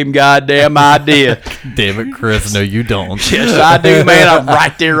same goddamn idea. Damn it, Chris. No, you don't. Yes, I do, man. I'm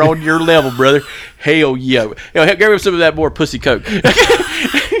right there on your level, brother. Hell yeah. Give me some of that more pussy coke.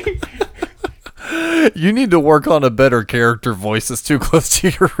 You need to work on a better character voice. It's too close to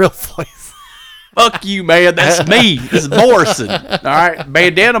your real voice. Fuck you, man. That's me. This is Morrison. All right.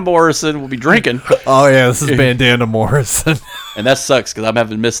 Bandana Morrison will be drinking. Oh, yeah. This is Bandana Morrison. And that sucks because I'm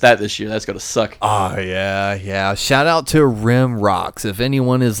having missed that this year. That's going to suck. Oh, yeah. Shout out to Rim Rocks. If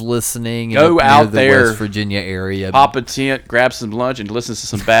anyone is listening, go out there, West Virginia area, pop a tent, grab some lunch, and listen to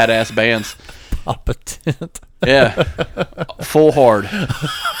some badass bands. Pop a tent. Yeah. Full hard.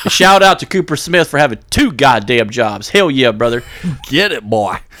 Shout out to Cooper Smith for having 2 goddamn jobs. Hell yeah, brother. Get it,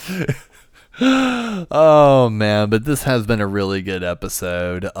 boy. Oh man, but this has been a really good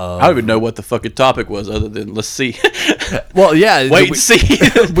episode. I don't even know what the fucking topic was other than let's see. Well, yeah. Wait and see.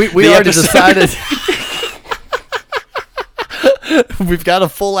 We already decided. We've got a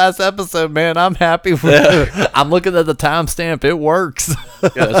full ass episode, man. I'm happy with it. I'm looking at the timestamp. It works.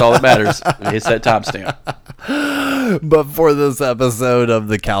 Yeah, that's all that matters. It's that timestamp. But for this episode of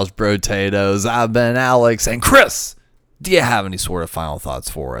the Couch Potatoes, I've been Alex and Chris. Do you have any sort of final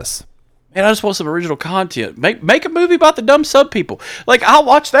thoughts for us? Man, I just want some original content. Make a movie about the dumb sub people. Like, I'll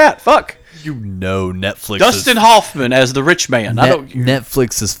watch that. Fuck. You know Netflix. Dustin Hoffman as the rich man.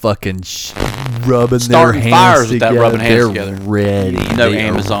 Netflix is fucking rubbing starting their hands fires together. with that rubbing hands They're together. Ready.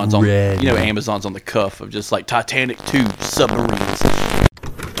 Amazon's on the cuff of just like Titanic 2 submarines.